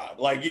Bushrod.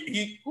 Like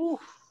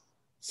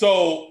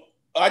so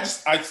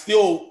let's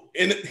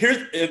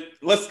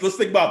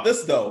think about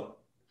this though.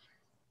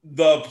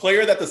 The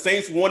player that the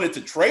Saints wanted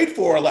to trade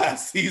for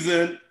last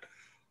season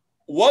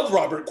was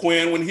Robert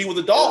Quinn when he was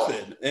a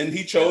Dolphin, and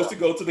he chose to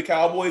go to the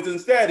Cowboys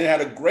instead and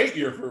had a great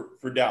year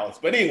for Dallas.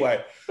 But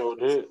anyway, so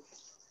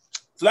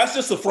that's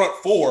just the front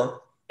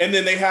four. And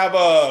then they have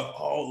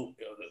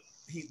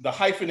the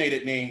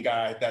hyphenated name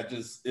guy that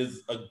just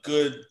is a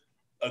good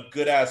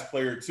ass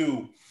player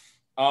too.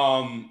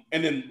 And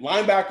then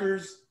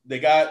linebackers, they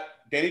got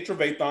Danny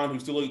Trevathan,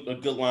 who's still a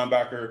good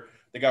linebacker.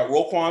 They got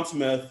Roquan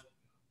Smith.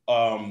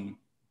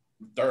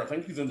 I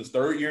think he's in his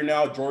third year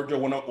now. Georgia,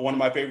 one of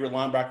my favorite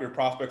linebacker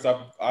prospects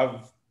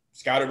I've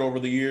scouted over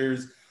the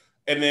years.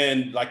 And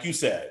then, like you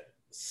said,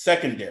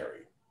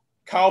 secondary.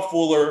 Kyle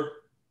Fuller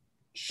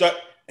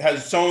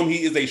has shown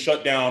he is a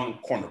shutdown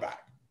cornerback.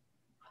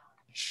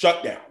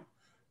 Shutdown.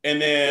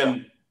 And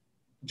then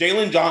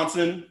Jalen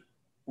Johnson,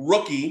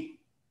 rookie,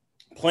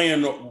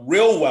 playing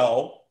real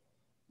well.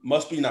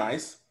 Must be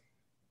nice.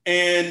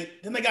 And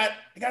then they got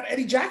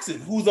Eddie Jackson,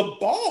 who's a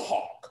ball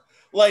hawk.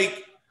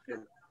 Like,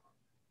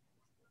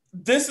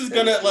 this is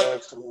gonna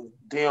like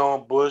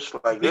Deion Bush.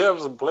 Like, they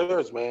have some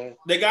players, man.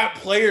 They got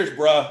players,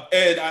 bruh.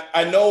 And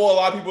I know a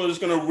lot of people are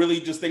just gonna really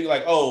just think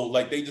like, oh,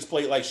 like they just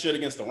played like shit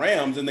against the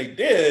Rams, and they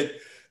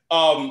did.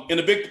 And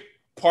a big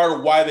part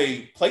of why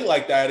they play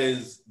like that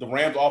is the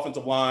Rams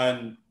offensive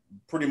line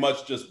pretty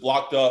much just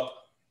blocked up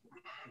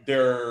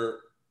their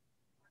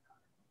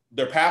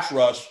pass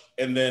rush,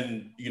 and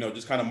then, you know,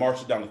 just kind of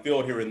marched it down the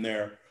field here and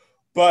there.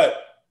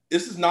 But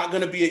this is not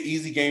going to be an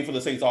easy game for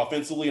the Saints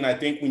offensively. And I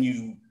think when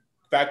you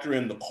factor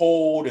in the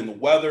cold and the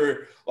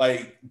weather,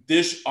 like,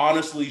 this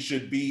honestly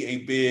should be a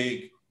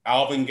big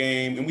Alvin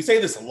game. And we say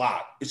this a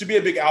lot. It should be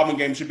a big Alvin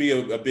game. It should be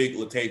a big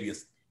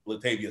Latavius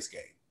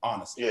game,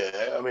 honestly.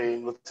 Yeah, I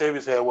mean,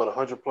 Latavius had,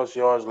 100-plus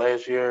yards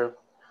last year.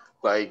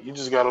 Like, you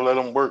just got to let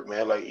him work,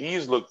 man. Like,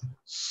 he's looked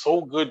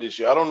so good this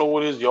year. I don't know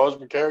what his yards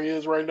per carry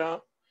is right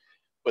now,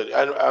 but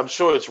I'm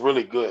sure it's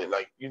really good.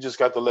 Like, you just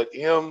got to let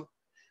him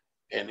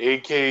and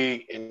AK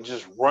and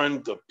just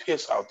run the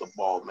piss out the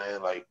ball,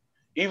 man. Like,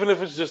 even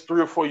if it's just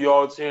 3 or 4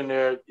 yards here and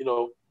there, you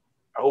know,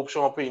 I hope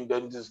Sean Payton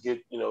doesn't just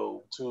get, you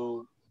know,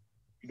 too,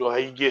 you know, how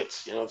he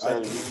gets. You know what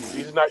I'm saying?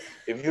 He's not.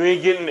 If you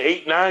ain't getting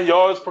 8-9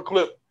 yards per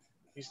clip,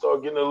 you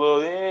start getting a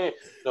little.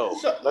 No,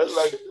 like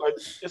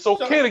it's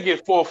okay to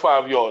get 4 or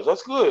 5 yards.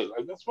 That's good.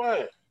 Like, that's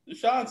fine.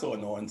 Deshaun's so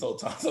annoying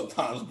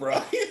sometimes,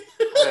 bro.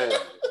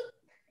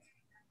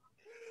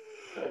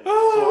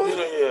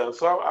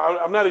 So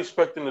I'm not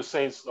expecting the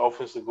Saints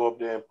offense to go up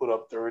there and put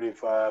up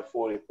 35,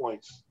 40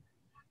 points,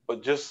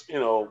 but just, you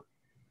know,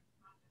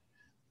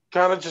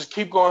 kind of just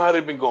keep going how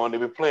they've been going.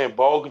 They've been playing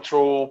ball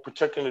control,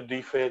 protecting the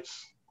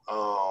defense.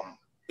 And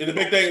the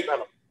big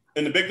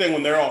thing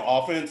when they're on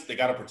offense, they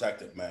got to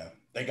protect it, man.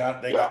 They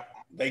got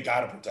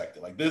to protect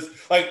it. Like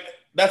this, like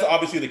that's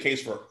obviously the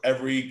case for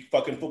every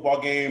fucking football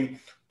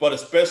game, but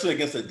especially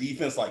against a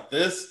defense like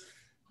this,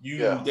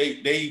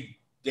 they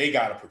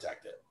got to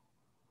protect it.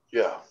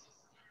 Yeah.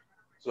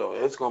 So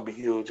it's going to be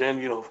huge.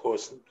 And, you know, of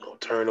course, you know,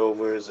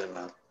 turnovers and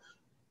the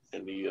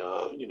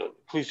you know,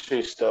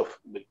 cliche stuff.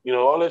 But, you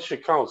know, all that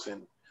shit counts.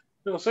 And,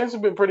 you know, Saints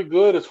have been pretty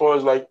good as far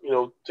as, like, you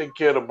know, taking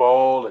care of the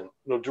ball. And,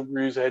 you know, Drew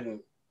Brees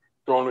hadn't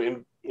thrown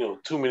in, you know,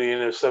 too many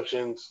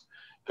interceptions.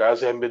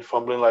 Guys haven't been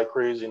fumbling like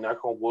crazy,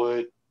 knock on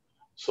wood.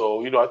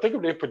 So, you know, I think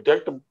if they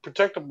protect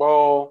the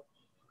ball,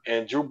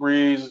 and Drew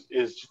Brees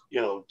is,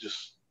 you know,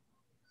 just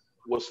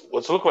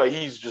what's look like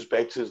he's just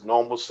back to his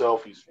normal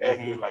self. He's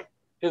acting like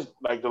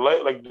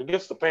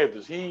against the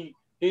Panthers.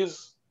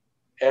 His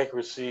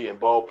accuracy and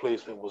ball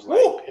placement was like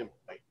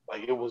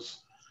it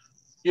was,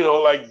 you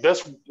know, like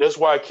that's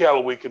why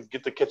Callaway could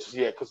get the catches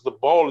he had, because the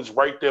ball is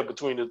right there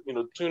between the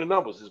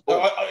numbers.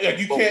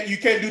 You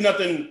can't do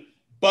nothing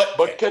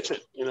but catch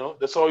it. You know,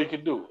 that's all you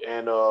can do.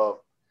 And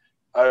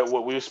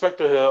what we expect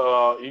to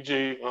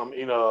hear,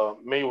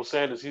 Emmanuel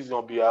Sanders, he's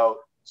gonna be out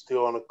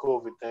still on the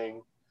COVID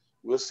thing.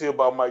 We'll see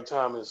about Mike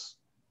Thomas.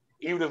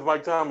 Even if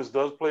Mike Thomas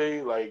does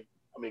play, like,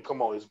 I mean,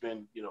 come on, it's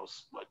been, you know,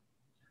 like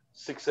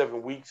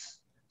 6-7 weeks,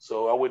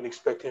 so I wouldn't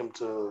expect him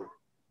to,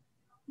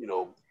 you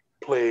know,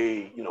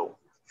 play, you know,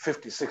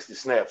 50, 60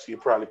 snaps. He'll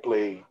probably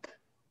play,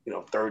 you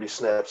know, 30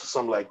 snaps or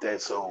something like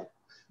that. So,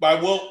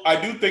 but I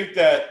do think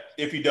that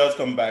if he does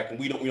come back, and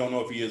we don't know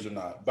if he is or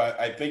not, but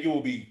I think it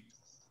will be,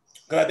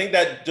 because I think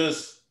that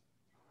just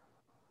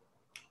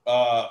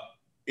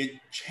it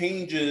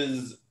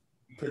changes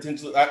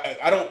potentially.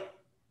 I don't.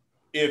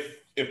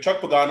 If Chuck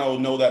Pagano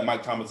know that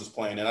Mike Thomas is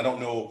playing, and I don't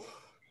know,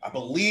 I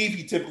believe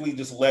he typically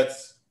just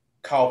lets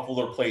Kyle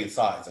Fuller play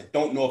inside. I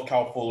don't know if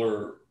Kyle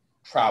Fuller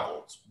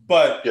travels,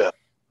 but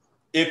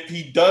if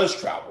he does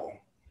travel,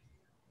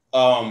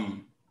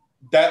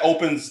 that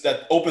opens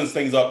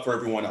things up for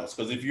everyone else.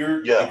 Because if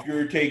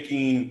you're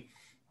taking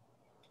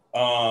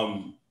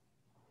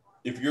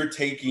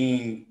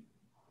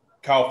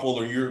Kyle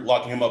Fuller, you're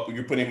locking him up,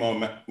 you're putting him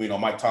on, you know,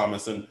 Mike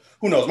Thomas, and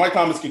who knows? Mike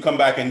Thomas can come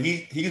back, and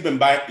he's been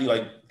back,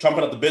 like,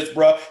 chomping at the bits,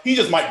 bro. He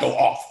just might go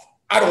off.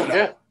 I don't know.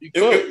 Yeah, he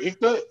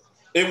could.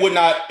 It would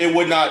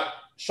not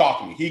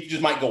shock me. He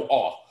just might go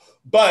off.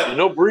 But you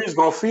know, Breeze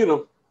gonna feed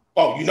him.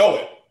 Oh, you know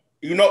it.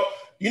 You know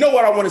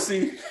what I want to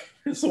see.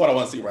 This is what I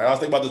want to see. Right? I was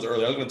thinking about this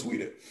earlier. I was gonna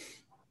tweet it.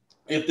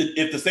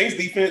 If the Saints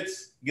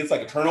defense gets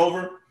like a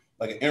turnover,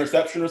 like an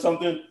interception or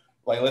something,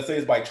 like let's say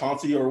it's by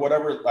Chauncey or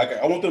whatever, like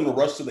I want them to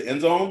rush to the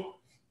end zone,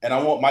 and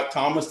I want Mike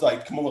Thomas to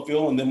like come on the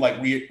field and then like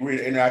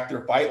reenact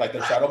their fight, like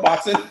they're shadow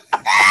boxing.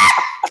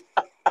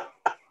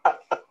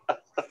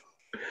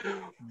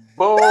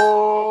 Boy,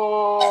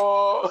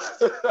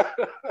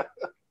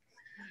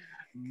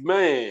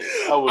 man,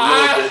 I would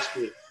love that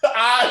shit.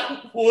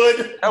 That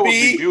would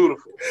be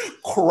beautiful.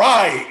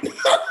 Crying,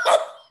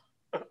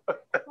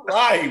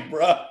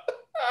 bro.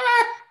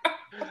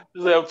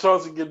 Just have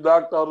Chauncey get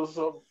knocked out or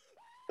something.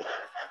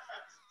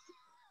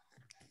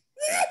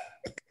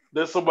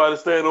 There's somebody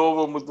standing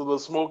over him with the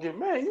smoking.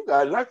 Man, you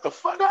got knocked the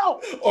fuck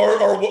out.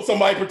 Or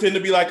somebody pretend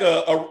to be like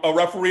a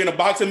referee in a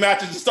boxing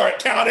match and just start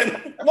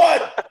counting.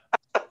 What?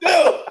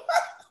 Dude.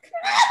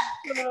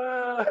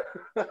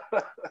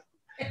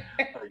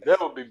 That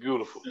would be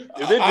beautiful.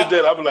 If they did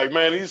that, I'd be like,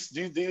 man, he's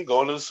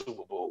going to the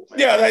Super Bowl. Man.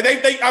 Yeah,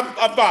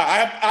 I'm fine.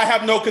 I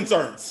have no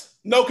concerns.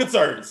 No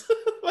concerns.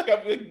 Like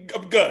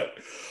I'm good.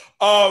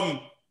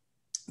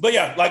 But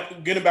yeah,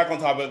 like getting back on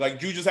top of it, like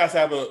Drew just has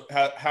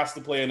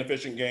to play an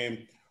efficient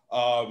game.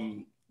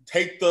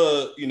 Take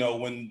the,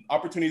 when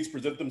opportunities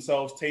present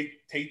themselves,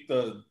 take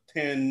the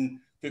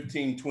 10,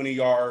 15,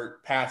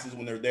 20-yard passes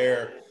when they're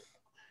there.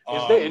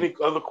 Is there any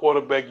other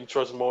quarterback you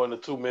trust more in the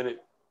 2-minute?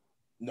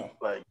 No.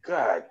 Like,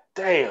 god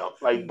damn.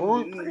 Like,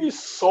 Brees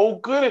so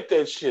good at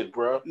that shit,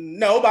 bro.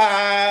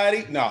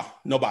 Nobody,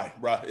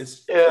 bro. I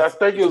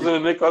think it was in the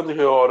Nick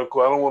Underhill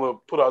article. I don't want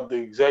to put out the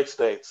exact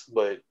stats,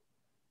 but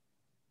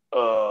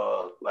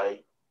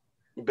like,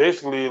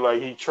 basically, like,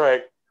 he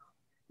tracked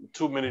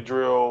 2-minute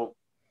drill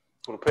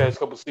for the past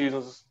couple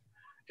seasons,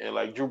 and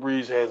like Drew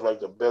Brees has like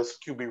the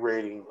best QB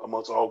rating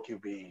amongst all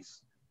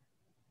QBs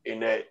in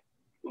that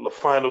the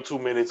final 2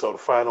 minutes or the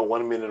final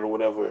 1 minute or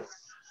whatever,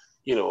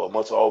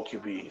 amongst all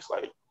QBs.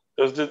 Like,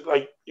 there's just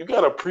like, you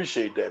gotta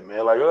appreciate that,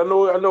 man. Like, I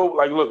know.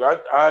 Like, look,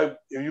 I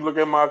if you look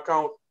at my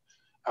account,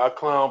 I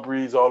clown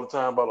Brees all the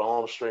time about the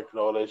arm strength and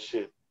all that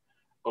shit.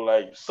 But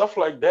like stuff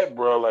like that,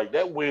 bro, like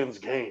that wins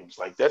games.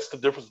 Like that's the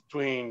difference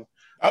between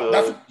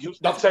the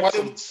Houston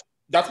Texans.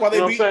 That's why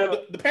they beat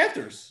the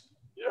Panthers.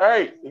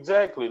 Right,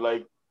 exactly.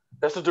 Like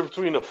that's the difference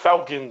between the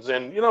Falcons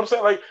and you know what I'm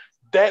saying. Like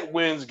that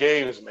wins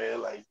games, man.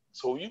 Like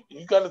so you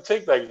got to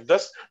take like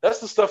that's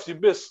the stuff you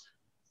miss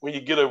when you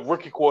get a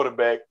rookie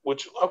quarterback.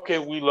 Which okay,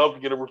 we love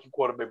to get a rookie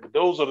quarterback, but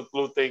those are the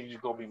little things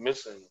you're gonna be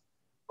missing.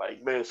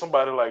 Like man,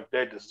 somebody like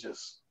that is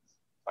just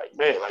like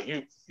man, like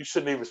you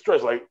shouldn't even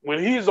stress. Like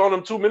when he's on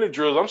them 2-minute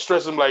drills, I'm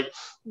stressing like,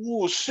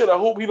 oh shit, I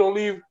hope he don't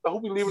leave. I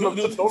hope he leaving them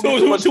too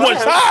much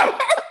time.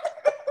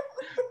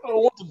 I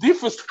don't want the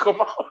defense to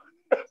come out.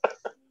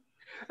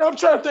 I'm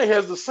trying to think,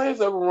 has the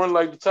Saints ever run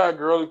like the Ty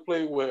Gurley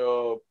play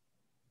where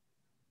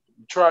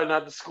try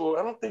not to score?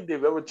 I don't think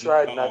they've ever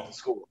tried not to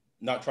score.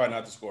 Not try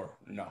not to score.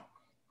 No.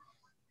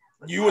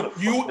 You would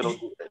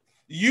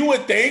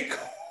think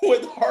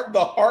with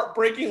the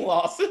heartbreaking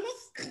losses,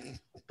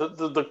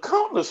 the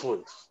countless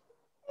ones.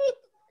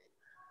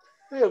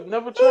 They have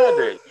never tried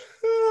that.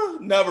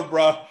 Never,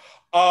 bro.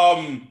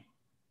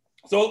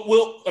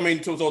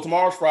 So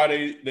tomorrow's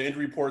Friday. The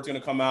injury report is going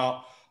to come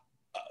out.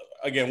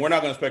 Again, we're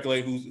not going to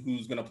speculate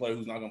who's going to play,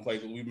 who's not going to play,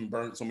 because we've been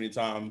burnt so many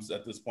times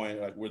at this point.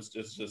 Like it's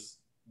just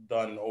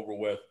done and over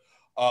with.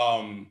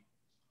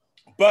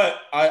 But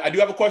I do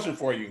have a question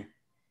for you,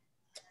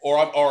 or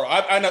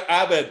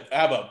I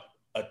have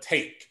a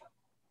take.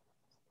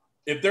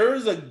 If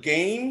there's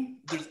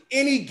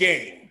any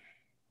game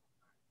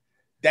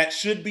that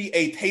should be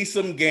a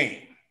Taysom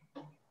game,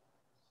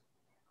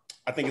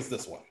 I think it's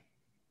this one.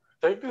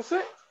 Think this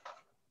it?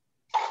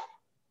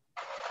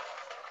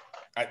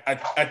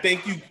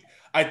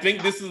 I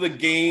think this is a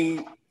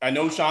game. I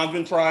know Sean's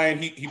been trying.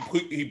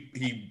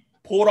 He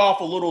pulled off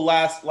a little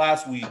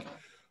last week,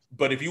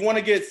 but if you want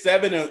to get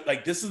 7,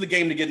 like this is the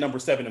game to get number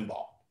 7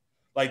 involved.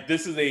 Like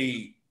this is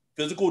a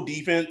physical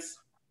defense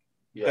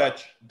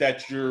that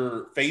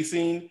you're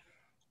facing,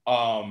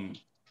 and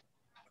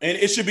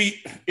it should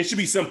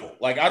be simple.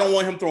 Like I don't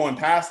want him throwing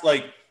passes.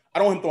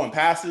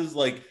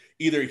 Like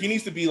either he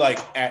needs to be like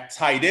at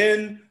tight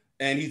end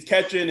and he's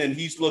catching and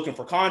he's looking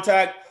for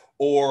contact,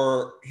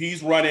 or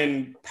he's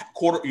running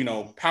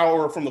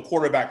power from the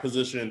quarterback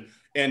position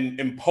and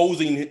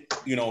imposing,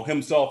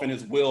 himself and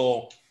his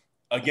will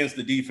against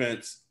the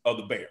defense of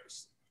the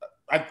Bears.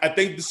 I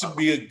think this should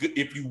be a good,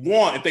 if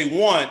they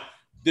want,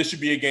 this should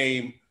be a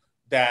game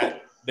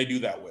that they do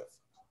that with.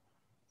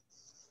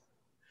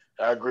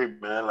 I agree,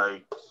 man.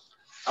 Like,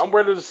 I'm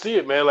ready to see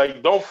it, man.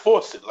 Like, don't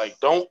force it. Like,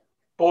 don't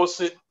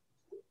force it.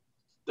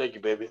 Thank you,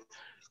 baby.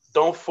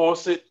 Don't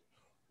force it.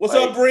 What's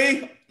up,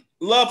 Bree?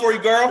 Love for you,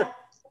 girl.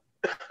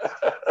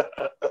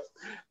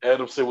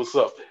 Adam said, "What's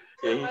up?"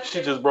 Yeah,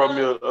 she just brought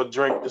me a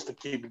drink just to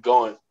keep it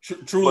going.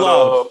 True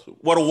love.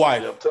 What a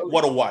wife.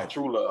 What a wife.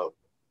 True love.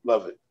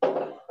 Love it.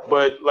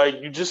 But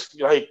like, you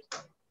just like,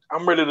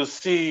 I'm ready to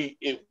see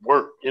it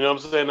work. You know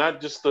what I'm saying?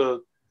 Not just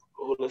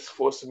let's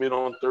force him in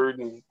on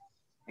 3rd and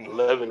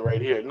 11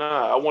 right here.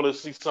 Nah, I want to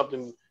see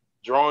something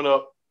drawn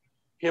up.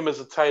 Him as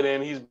a tight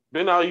end. He's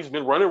been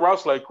running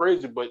routes like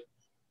crazy, but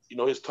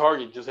his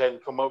target just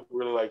hadn't come up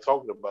really like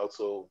talking about.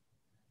 So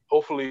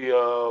hopefully,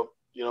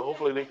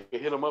 hopefully they can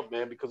hit him up,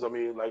 man, because I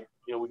mean, like,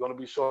 we're gonna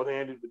be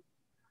short-handed,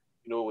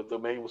 with the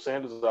Emmanuel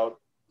Sanders out.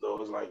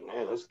 So it's like,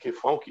 man, let's get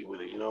funky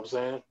with it. You know what I'm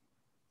saying?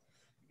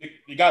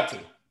 You got to.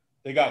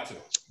 They got to.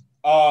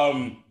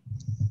 And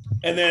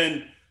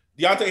then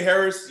Deontay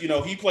Harris,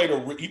 he played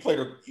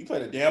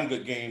a damn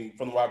good game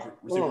from the wide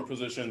receiver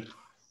position.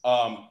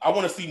 I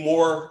want to see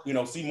more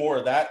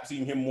of that,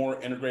 seeing him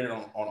more integrated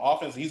on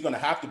offense. He's going to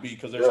have to be,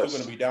 because they're still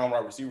going to be down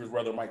wide receivers,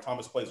 whether Mike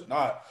Thomas plays or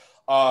not.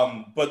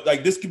 But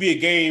like this could be a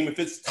game if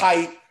it's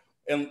tight,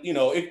 and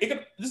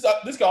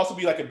this could also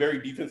be like a very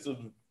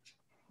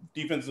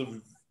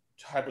defensive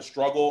type of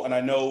struggle. And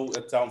I know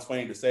it sounds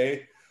funny to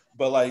say,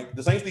 but like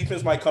the Saints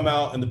defense might come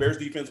out and the Bears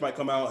defense might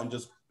come out and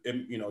just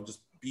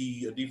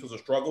be a defensive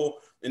struggle,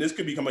 and this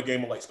could become a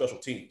game of like special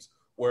teams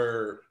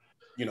where,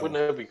 wouldn't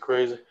that be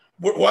crazy?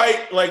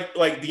 Why like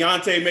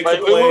Deontay makes a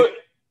play?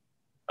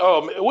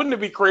 Wouldn't it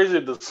be crazy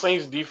if the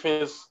Saints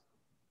defense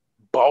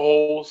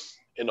balls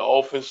and the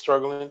offense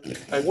struggling?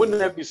 Like, wouldn't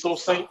that be so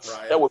Saints?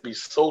 That would be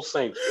so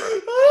Saints, bro.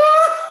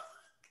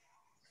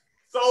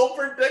 So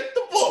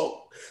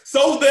predictable.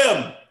 So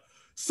them.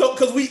 So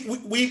because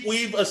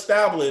we've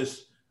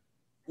established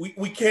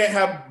we can't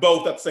have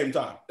both at the same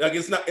time. Like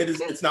it's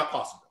not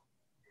possible.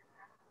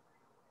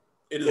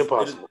 It is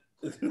impossible.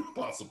 It's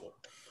impossible.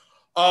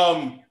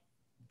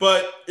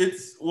 But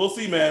we'll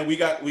see, man.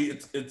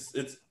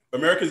 It's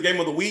America's game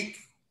of the week.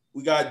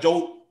 We got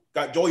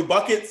Joey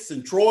Buckets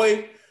and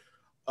Troy.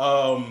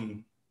 So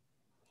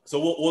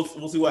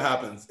we'll see what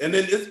happens. And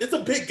then it's a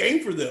big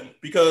game for them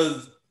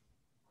because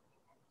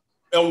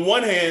on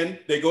one hand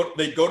they go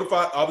to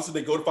 5. Obviously,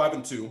 they go to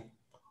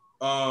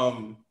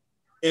 5-2.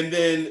 And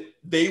then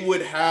they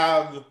would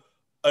have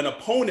an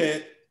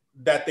opponent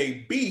that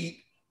they beat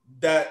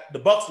that the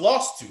Bucs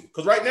lost to.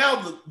 Because right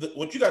now,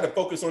 what you got to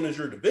focus on is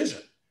your division.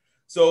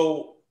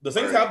 So the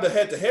Saints have the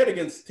head-to-head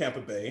against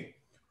Tampa Bay.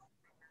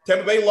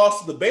 Tampa Bay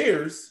lost to the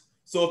Bears.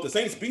 So if the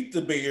Saints beat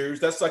the Bears,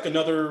 that's like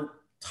another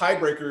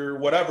tiebreaker,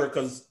 whatever.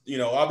 Because,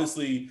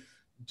 obviously,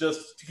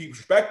 just to keep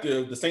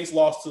perspective, the Saints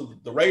lost to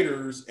the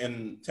Raiders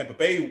and Tampa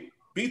Bay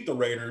beat the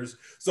Raiders.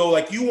 So,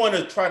 like, you want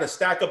to try to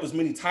stack up as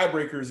many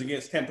tiebreakers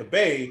against Tampa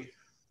Bay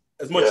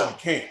as much as you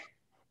can.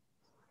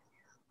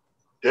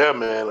 Yeah,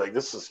 man. Like,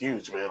 this is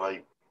huge, man.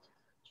 Like,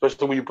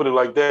 especially when you put it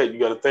like that, you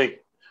got to think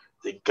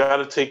they got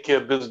to take care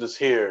of business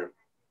here.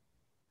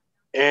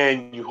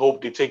 And you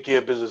hope they take care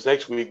of business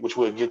next week, which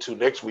we'll get to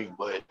next week.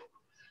 But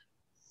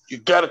you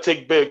got to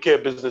take care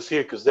of business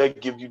here because that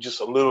gives you just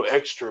a little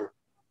extra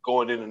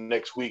going into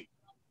next week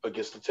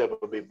against the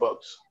Tampa Bay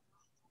Bucs.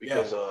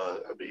 Because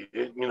they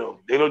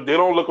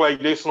don't look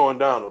like they're slowing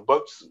down. The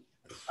Bucs,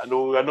 I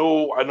know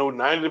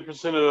 90%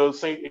 of the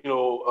Saint,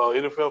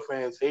 NFL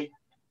fans hate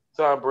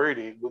Tom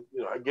Brady. But,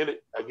 I get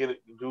it. The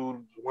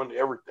dude won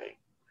everything.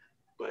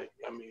 But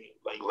I mean,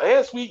 like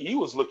last week, he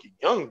was looking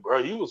young,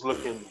 bro. He was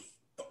looking,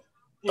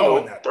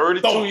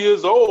 32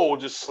 years old,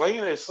 just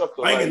slinging that sucker.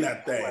 Slinging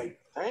that thing. Like,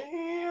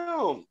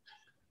 damn.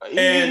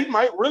 He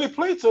might really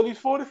play till he's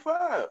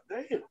 45.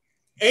 Damn.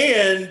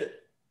 And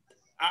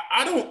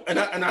I don't, and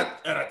I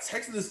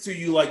texted this to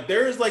you. Like,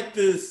 there is like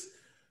this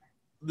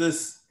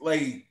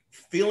like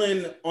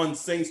feeling on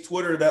Saints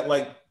Twitter that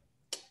like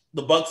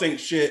the Bucs ain't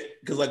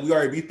shit because like we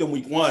already beat them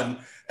week 1,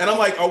 and I'm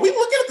like, are we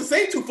looking at the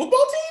same two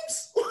football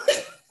teams?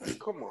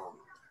 Come on.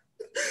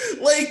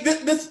 Like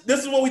this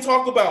is what we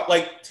talk about.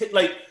 Like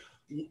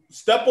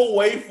step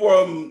away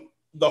from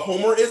the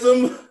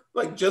homerism.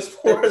 Like just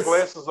for take the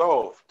glasses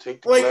off.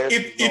 Take the like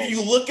glasses if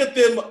you look at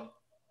them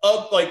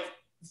up like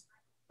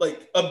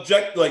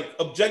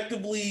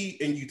objectively,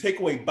 and you take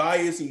away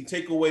bias and you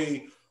take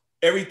away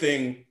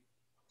everything.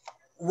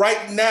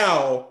 Right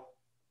now,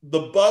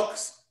 the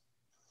Bucs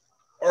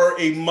are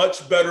a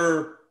much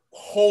better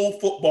whole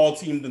football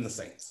team than the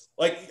Saints.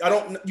 Like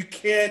you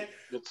can't.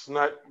 It's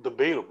not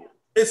debatable.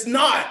 It's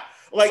not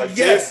like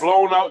yes,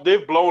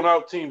 they've blown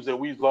out teams that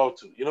we've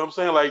lost to. You know what I'm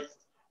saying? Like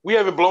we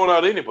haven't blown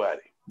out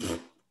anybody.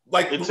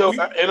 Like and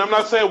I'm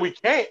not saying we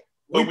can't,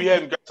 but we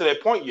haven't got to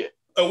that point yet.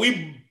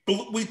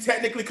 We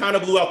technically kind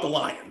of blew out the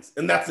Lions,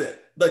 and that's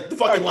it. Like the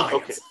fucking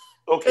Lions.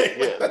 Okay,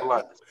 yeah, the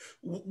Lions.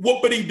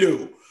 What would he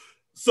do?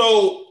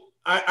 So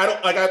I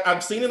don't like.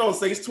 I've seen it on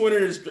Saints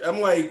Twitter.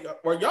 I'm like,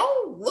 what are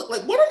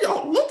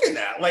y'all looking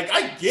at? Like,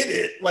 I get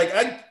it. Like,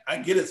 I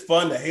get it's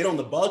fun to hate on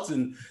the Bucs,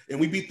 and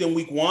we beat them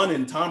week 1,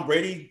 and Tom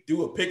Brady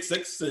threw a pick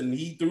 6, and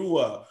he threw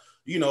an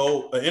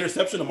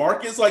interception to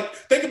Marcus. Like,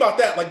 think about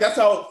that. Like, that's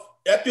how.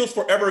 That feels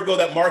forever ago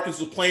that Marcus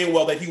was playing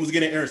well, that he was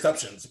getting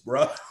interceptions,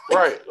 bro.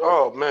 Right.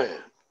 Oh, man.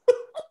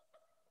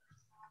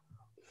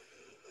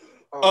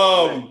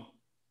 Man.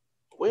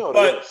 Where are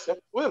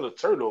the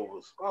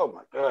turnovers? Oh,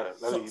 my God.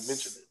 Now that you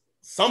mentioned it.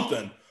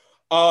 Something.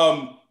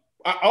 I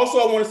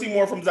want to see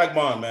more from Zach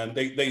Bond, man.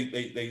 They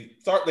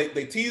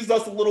teased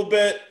us a little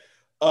bit.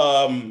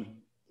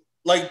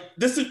 Like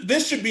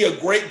this should be a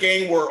great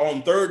game where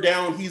on third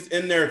down, he's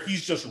in there.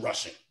 He's just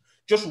rushing.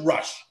 Just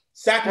rush.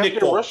 Sack Nick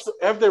Foles.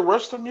 Have they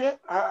rushed him yet?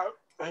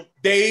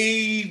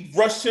 They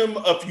rushed him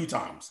a few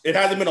times. It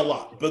hasn't been a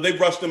lot, but they've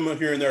rushed him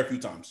here and there a few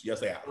times. Yes,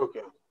 they have. Okay.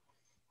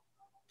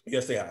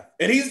 Yes, they have.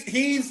 And his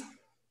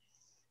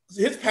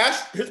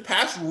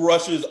pass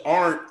rushes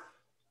aren't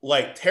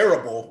like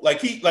terrible. Like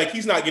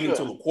he's not getting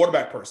to the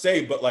quarterback per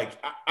se, but like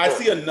I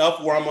see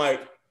enough where I'm like,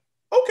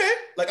 okay,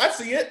 like I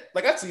see it.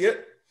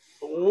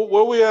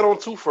 Where we at on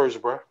 2 first,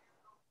 bro?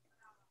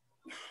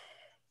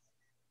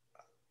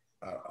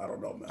 I don't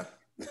know, man.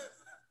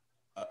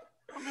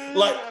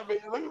 Look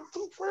at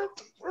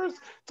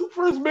 2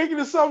 first making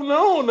it something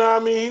known. Now, I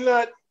mean,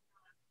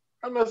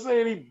 I'm not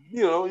saying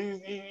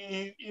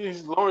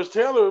he's Lawrence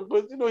Taylor,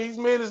 but he's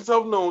made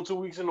himself known 2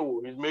 weeks in the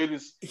war. He's made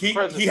his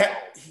presence known.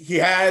 He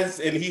has,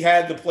 and he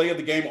had the play of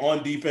the game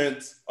on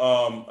defense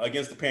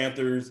against the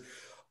Panthers.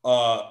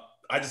 I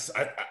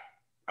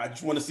I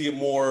just want to see it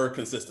more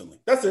consistently.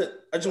 That's it.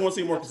 I just want to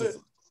see it more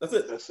consistently. That's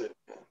it. That's it.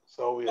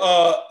 So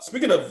yeah.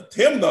 Speaking of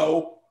Tim,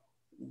 though,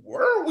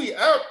 where are we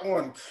at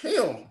on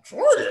Cam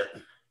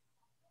Jordan?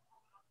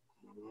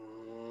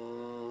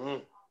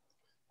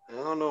 I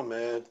don't know,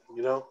 man.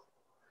 You know,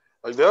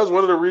 like that was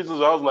one of the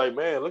reasons I was like,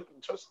 man, look,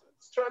 just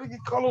try to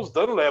get Carlos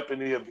Dunlap in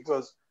here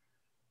because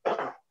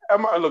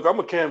I'm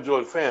a Cam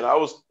Jordan fan. I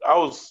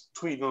was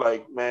tweeting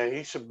like, man,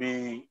 he should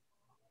be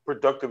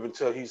productive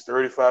until he's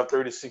 35,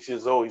 36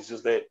 years old. He's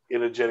just that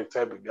energetic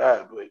type of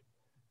guy. But,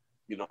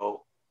 you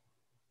know,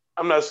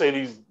 I'm not saying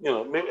he's, you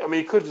know, maybe, I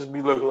mean, he could just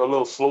be like a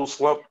little slow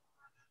slump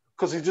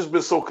because he's just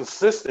been so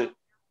consistent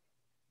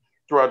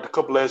throughout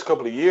the last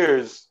couple of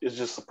years. It's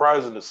just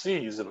surprising to see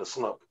he's in a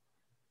slump.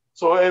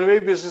 So, and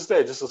maybe it's just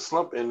that, just a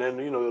slump, and then,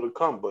 you know, it'll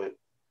come. But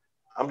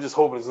I'm just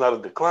hoping it's not a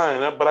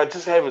decline. But I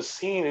just haven't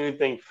seen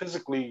anything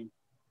physically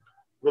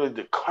really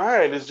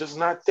decline. It's just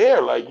not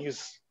there. Like,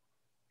 he's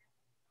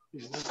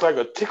just like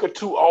a tick or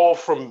two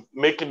off from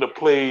making the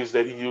plays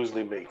that he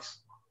usually makes.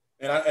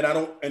 And I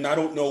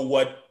don't know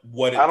what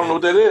it I don't know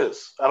what that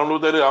is. I don't know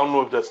what that is. I don't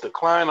know if that's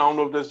decline. I don't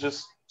know if that's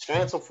just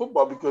chance of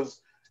football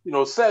because, you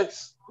know,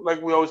 sacks,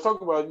 like we always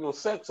talk about, you know,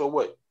 sacks or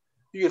what?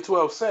 You get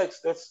 12 sacks,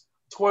 that's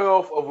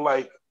 12 of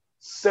like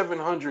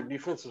 700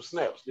 defensive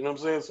snaps. You know what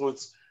I'm saying? So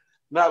it's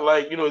not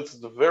like, you know,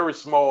 it's a very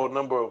small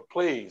number of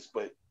plays,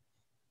 but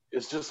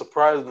it's just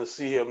surprising to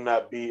see him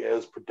not be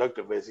as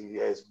productive as he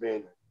has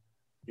been,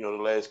 you know,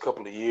 the last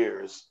couple of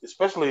years,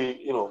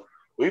 especially, you know,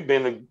 we've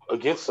been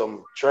against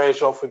some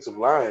trash offensive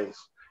lines.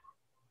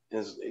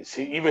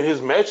 Even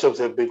his matchups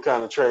have been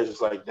kind of trash. It's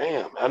like,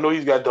 damn, I know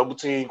he's got double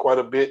teamed quite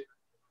a bit.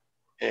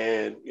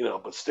 And, you know,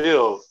 but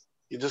still,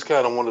 you just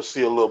kind of want to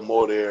see a little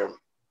more there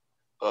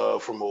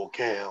from old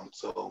Cam.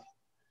 So,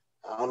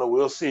 I don't know.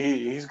 We'll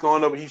see. He's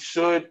going up. He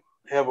should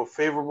have a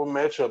favorable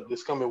matchup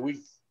this coming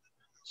week.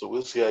 So,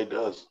 we'll see how he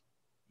does.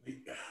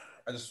 We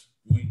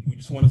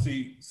just want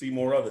to see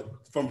more of it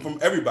from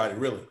everybody,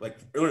 really, like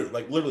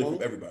literally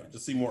from everybody.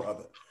 Just see more of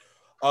it.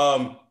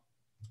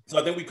 So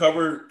I think we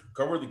covered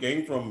the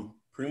game from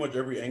pretty much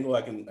every angle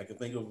I can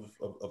think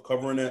of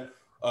covering it.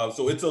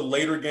 So it's a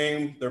later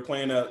game. They're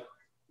playing at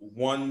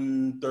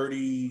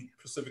 1:30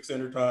 Pacific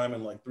Standard Time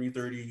and like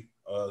 3:30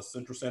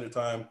 Central Standard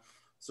Time.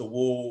 So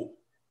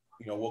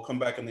we'll come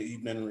back in the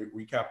evening and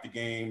recap the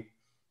game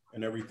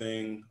and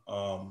everything.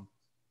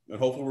 And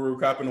hopefully we're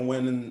recapping a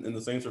win and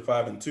the Saints are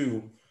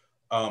 5-2.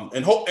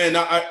 And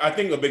I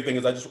think a big thing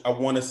is I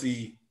want to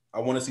see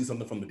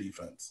something from the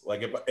defense.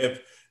 Like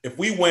if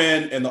we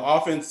win and the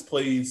offense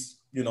plays,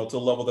 you know, to a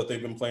level that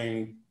they've been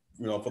playing,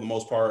 you know, for the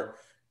most part,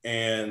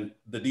 and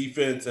the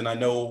defense, and I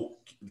know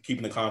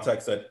keeping the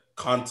context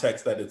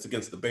that it's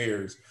against the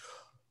Bears,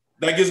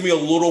 that gives me a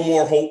little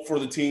more hope for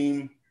the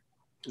team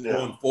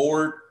going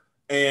forward.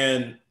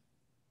 And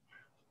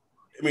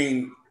I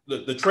mean,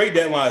 the trade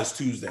deadline is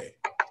Tuesday.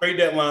 Trade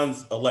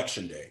deadline's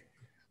election day.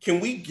 Can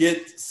we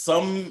get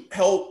some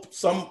help?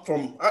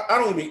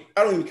 I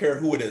don't even care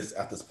who it is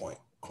at this point,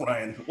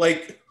 Ryan.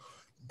 Like,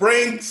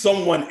 bring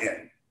someone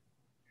in.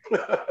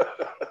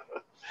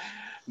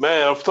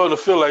 Man, I'm starting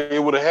to feel like it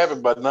would have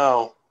happened by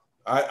now.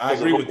 I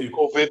agree with you.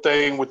 COVID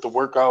thing with the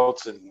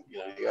workouts, and you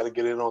know, you got to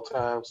get in on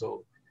time.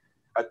 So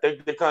I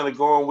think they're kind of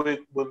going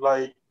with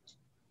like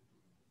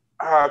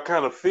how I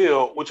kind of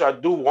feel, which I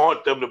do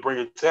want them to bring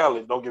in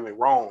talent. Don't get me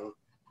wrong.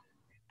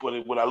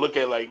 But when I look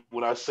at, like,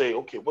 when I say,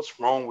 okay, what's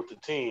wrong with the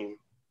team?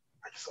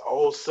 It's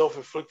all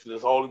self-inflicted.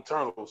 It's all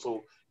internal.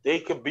 So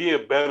they could be a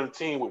better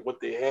team with what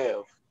they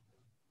have.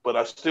 But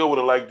I still would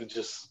have liked to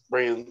just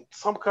bring in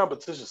some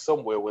competition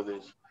somewhere, whether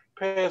it's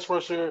pass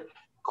rusher,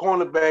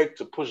 cornerback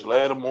to push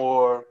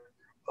Lattimore,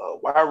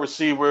 wide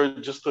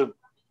receiver just to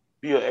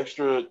be an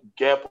extra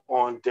gap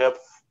on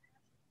depth,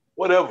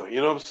 whatever.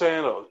 You know what I'm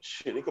saying? Or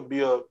shit, it could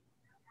be a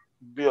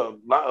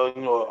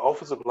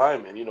offensive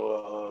lineman, you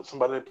know,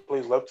 somebody that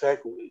plays left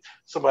tackle,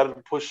 somebody to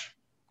push,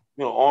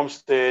 you know,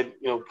 Armstead,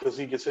 you know, because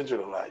he gets injured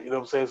a lot. You know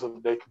what I'm saying? So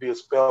that could be a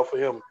spell for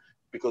him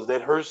because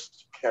that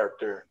Hurst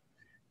character,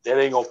 that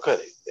ain't gonna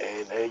cut it,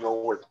 and that ain't gonna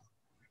work.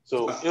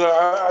 So, you know,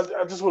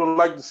 I just would have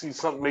liked to see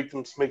something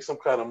make some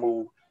kind of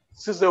move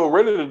since they were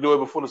ready to do it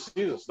before the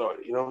season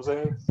started. You know what I'm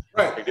saying?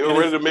 Right. Like they were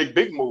ready to make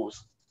big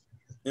moves.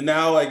 And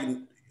now, like,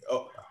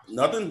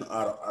 nothing.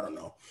 I don't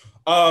know.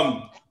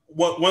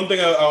 One thing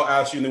I'll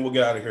ask you, and then we'll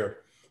get out of here.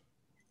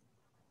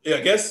 Yeah,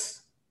 I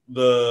guess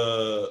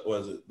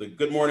the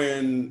Good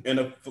Morning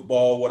NFL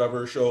Football,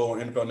 whatever show on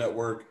NFL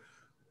Network,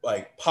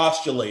 like,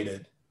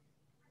 postulated.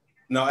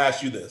 Now, I'll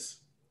ask you this.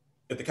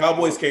 If the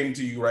Cowboys came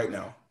to you right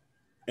now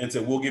and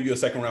said, we'll give you a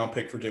second-round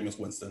pick for Jameis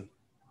Winston,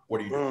 what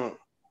do you do?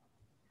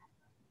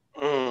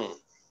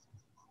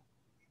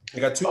 They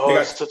got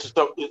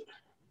two.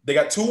 They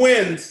got 2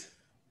 wins,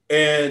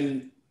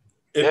 and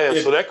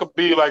so that could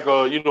be like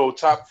a, you know,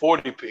 top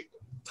 40 pick.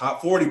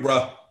 Top 40,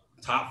 bro.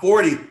 Top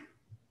 40.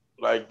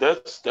 Like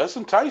that's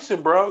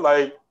enticing, bro.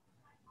 Like,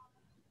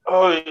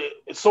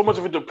 so much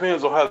of it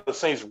depends on how the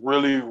Saints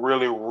really,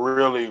 really,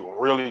 really,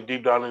 really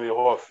deep down in their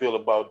heart feel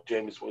about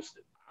Jameis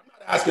Winston.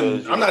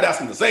 I'm not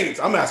asking the Saints.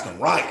 I'm asking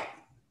Ryan.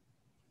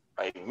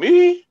 Like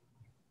me,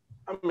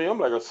 I mean, I'm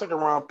like a second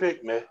round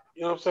pick, man.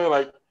 You know what I'm saying?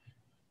 Like,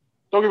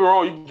 don't get me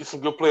wrong, you can get some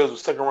good players with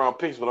second round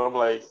picks, but I'm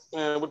like,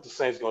 man, what the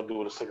Saints gonna do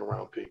with a second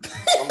round pick?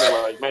 I'm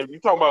like, man, you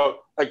talking about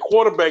like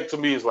quarterback to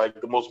me is like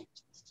the most.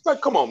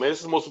 Like, come on, man, this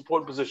is the most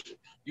important position.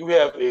 You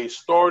have a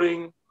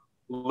starting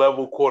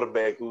level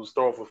quarterback who's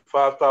throwing for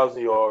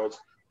 5,000 yards,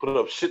 put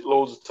up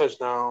shitloads of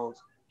touchdowns,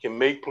 can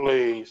make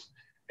plays,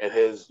 and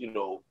has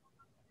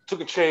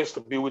took a chance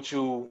to be with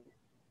you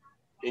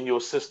in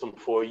your system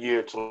for a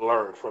year to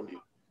learn from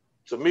you.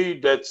 To me,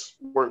 that's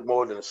worth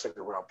more than a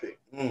second round pick.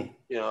 You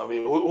know what I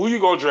mean? Who you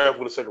going to draft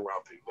with a second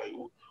round pick? Like,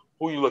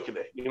 who you looking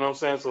at? You know what I'm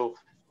saying? So,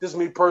 just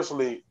me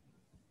personally,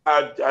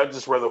 I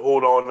just rather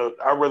hold on to,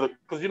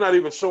 because you're not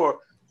even sure.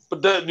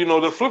 But that,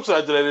 the flip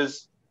side to that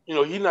is,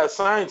 he's not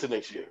signed to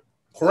next year.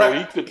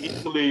 Correct. So he could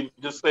easily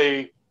just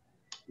say,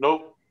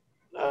 nope,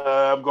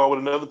 I'm going with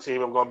another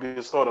team. I'm going to be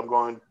a starter. I'm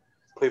going to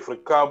play for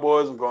the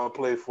Cowboys. I'm going to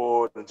play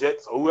for the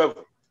Jets or whoever.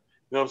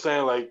 You know what I'm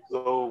saying? Like,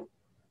 so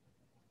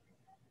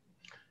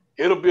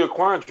it'll be a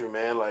quandary,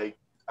 man. Like,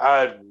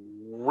 I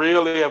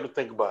really have to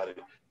think about it.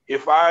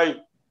 If I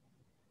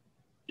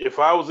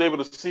was able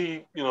to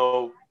see,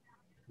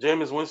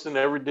 Jameis Winston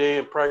every day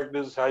in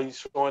practice, how he's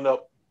showing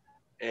up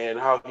and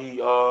how he,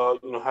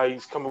 how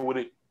he's coming with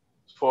it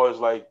as far as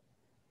like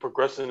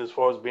progressing as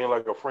far as being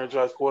like a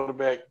franchise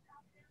quarterback.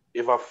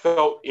 If I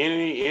felt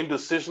any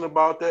indecision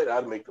about that,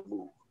 I'd make the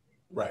move.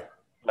 Right.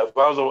 If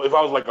I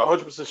was like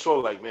 100%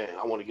 sure, like, man,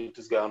 I want to get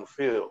this guy on the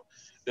field,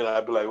 then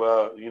I'd be like,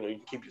 well, you can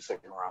keep your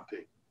second round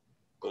pick.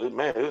 But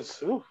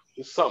it's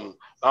something.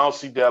 I don't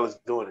see Dallas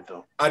doing it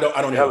though. I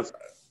don't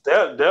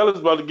Dallas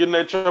about to get in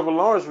that Trevor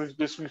Lawrence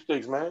this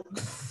sweepstakes, man.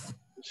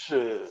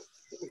 Shit.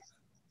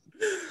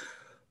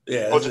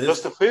 Yeah. Or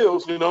Justin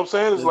Fields, you know what I'm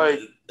saying? It's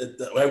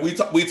like we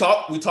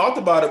talked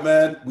about it,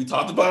 man. We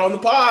talked about it on the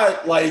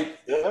pod. Like,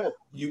 yeah.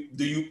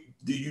 Do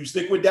you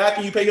stick with Dak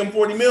and you pay him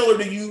 $40 million, or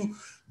do you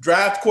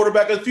draft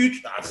quarterback of the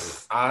future?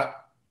 I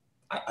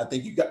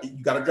think you got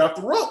to draft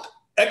the rook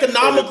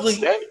economically.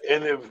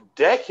 And if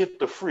Dak hit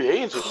the free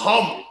agent,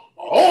 come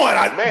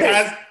on,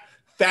 that's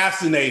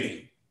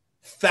fascinating.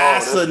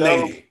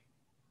 Fascinating.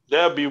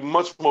 That'd be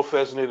much more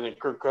fascinating than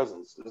Kirk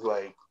Cousins. It's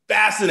like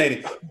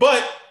fascinating,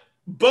 but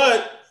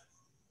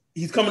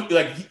he's coming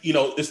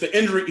it's the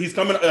injury. He's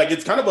coming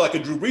it's kind of like a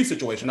Drew Brees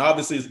situation.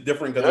 Obviously, it's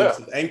different because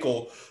it's his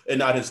ankle and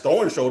not his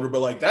throwing shoulder.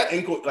 But like that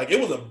ankle, like it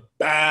was a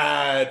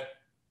bad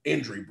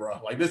injury, bro.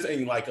 Like this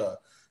ain't like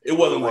it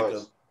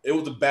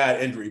was a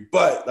bad injury.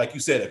 But like you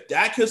said, if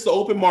Dak hits the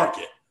open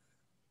market,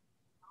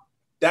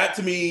 that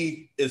to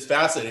me is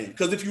fascinating.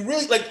 Because if you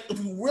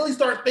really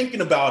start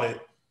thinking about it,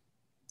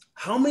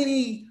 how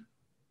many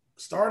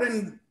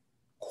starting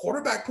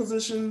quarterback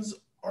positions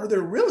are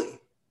there really?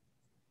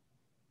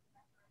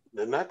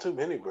 They're not too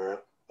many, bro.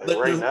 Like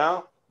right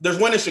now, there's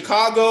one in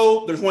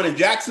Chicago. There's one in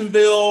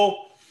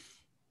Jacksonville.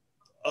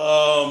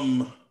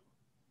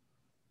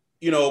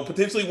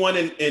 Potentially one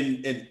in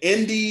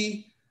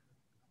Indy.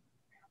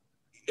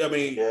 I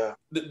mean,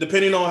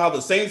 depending on how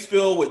the Saints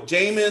feel with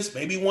Jameis,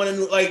 maybe one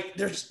in like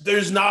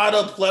there's not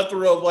a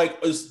plethora of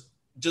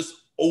just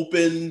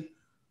open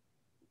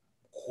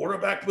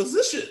quarterback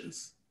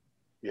positions.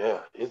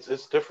 Yeah,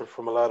 it's different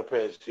from a lot of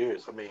past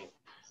years. I mean,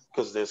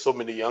 because there's so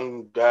many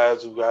young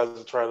guys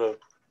are trying to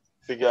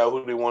figure out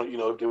who they want,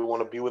 if they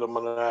want to be with them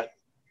or not.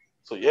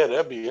 So yeah,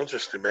 that'd be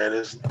interesting, man.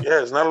 It's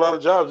not a lot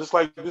of jobs. Just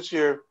like this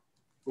year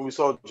when we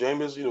saw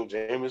Jameis,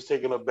 Jameis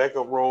taking a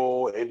backup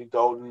role, Andy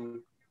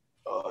Dalton,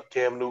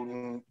 Cam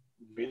Newton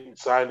being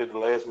signed at the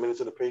last minute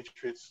to the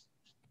Patriots,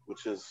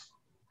 which is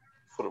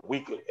for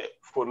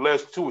the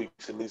last 2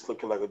 weeks at least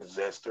looking like a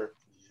disaster.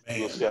 Man.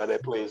 We'll see how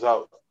that plays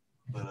out.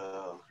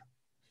 But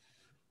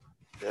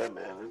yeah,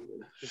 man,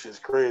 this shit's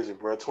crazy,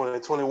 bro.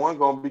 2021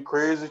 gonna be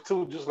crazy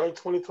too, just like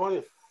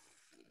 2020.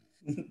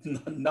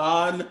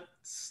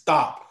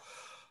 Non-stop.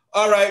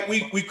 All right,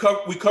 we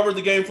covered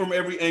the game from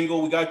every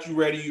angle. We got you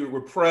ready.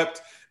 We're prepped,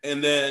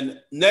 and then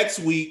next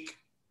week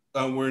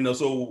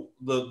so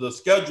the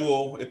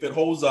schedule, if it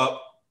holds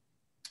up,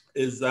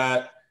 is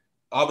that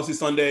obviously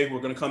Sunday we're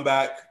gonna come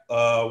back.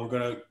 We're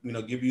gonna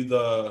give you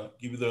the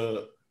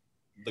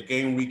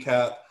game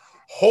recap.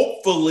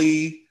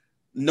 Hopefully,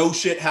 no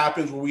shit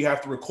happens where we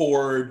have to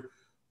record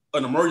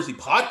an emergency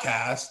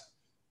podcast.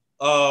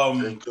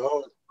 Thank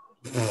God.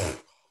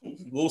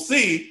 We'll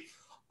see.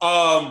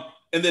 And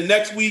then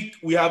next week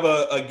we have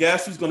a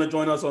guest who's going to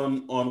join us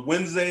on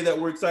Wednesday that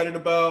we're excited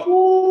about.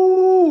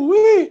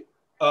 Ooh-wee.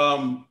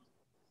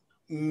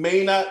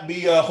 May not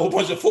be a whole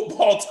bunch of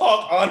football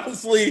talk,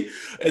 honestly,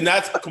 and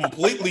that's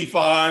completely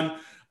fine.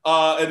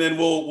 And then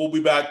we'll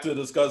be back to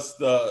discuss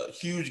the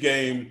huge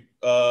game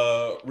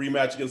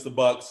rematch against the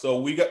Bucs. So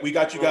we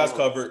got you guys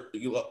covered.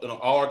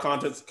 All our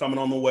content's coming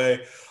on the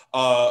way.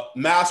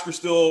 Masks are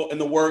still in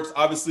the works,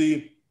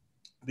 obviously,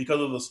 because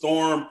of the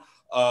storm.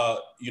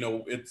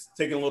 It's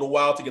taking a little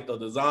while to get the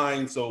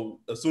design. So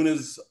as soon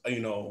as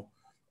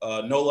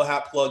NOLA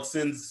Hat Plug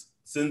sends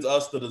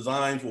us the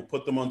designs, we'll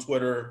put them on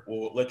Twitter.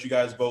 We'll let you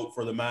guys vote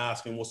for the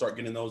mask, and we'll start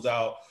getting those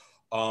out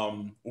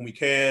when we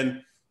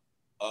can.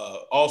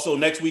 Also,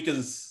 next week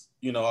is,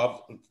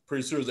 I'm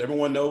pretty sure as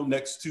everyone know,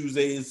 next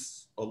Tuesday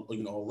is,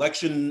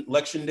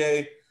 election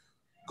day.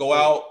 Go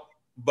out,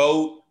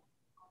 vote.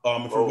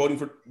 If you're voting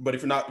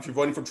if you're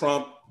voting for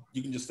Trump,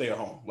 you can just stay at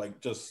home.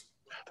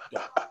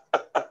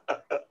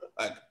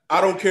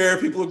 I don't care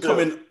if people are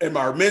coming in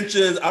our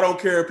mentions. I don't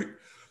care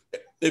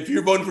if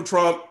you're voting for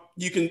Trump,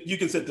 you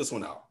can sit this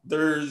one out.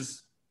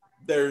 There's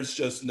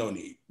just no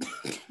need.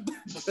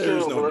 Just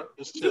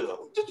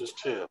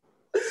chill.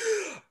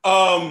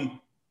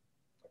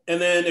 And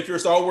then if you're a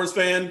Star Wars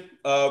fan,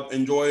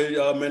 enjoy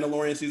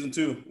Mandalorian season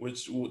 2,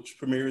 which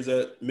premieres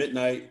at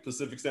midnight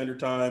Pacific Standard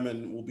Time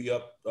and will be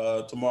up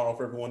tomorrow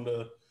for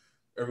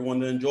everyone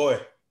to enjoy.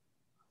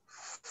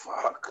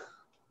 Fuck.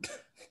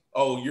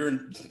 Oh, you're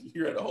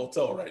at a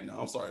hotel right now.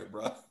 I'm sorry,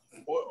 bro.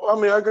 Well, I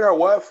mean, I got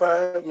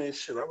Wi-Fi. I mean,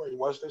 shit, I might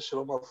watch that shit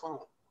on my phone.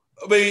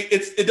 I mean,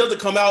 it doesn't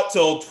come out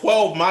till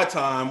 12 my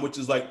time, which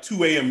is like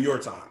 2 a.m. your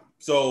time.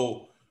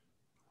 So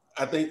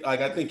I think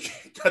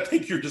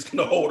you're just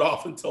gonna hold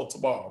off until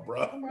tomorrow,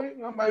 bro.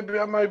 I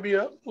might be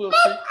up. We'll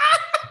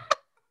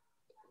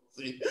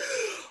see.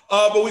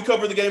 But we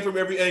covered the game from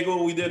every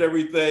angle. We did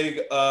everything.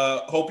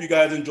 Hope you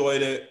guys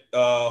enjoyed it.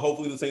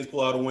 Hopefully the Saints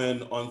pull out a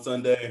win on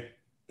Sunday.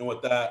 And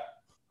with that,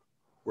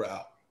 we're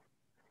out.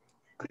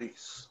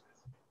 Peace.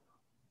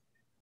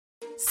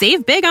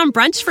 Save big on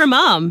brunch for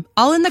mom,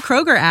 all in the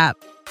Kroger app.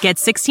 Get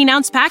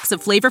 16-ounce packs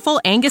of flavorful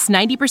Angus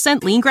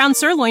 90% lean ground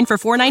sirloin for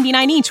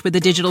 $4.99 each with a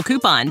digital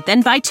coupon.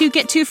 Then buy 2,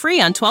 get 2 free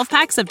on 12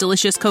 packs of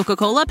delicious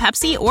Coca-Cola,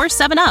 Pepsi, or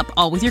 7-Up,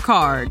 all with your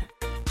card.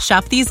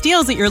 Shop these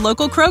deals at your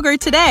local Kroger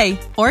today,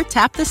 or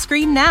tap the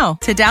screen now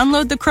to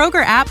download the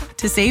Kroger app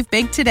to save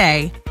big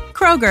today.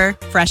 Kroger,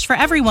 fresh for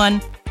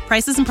everyone.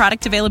 Prices and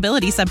product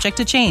availability subject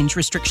to change.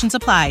 Restrictions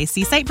apply.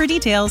 See site for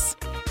details.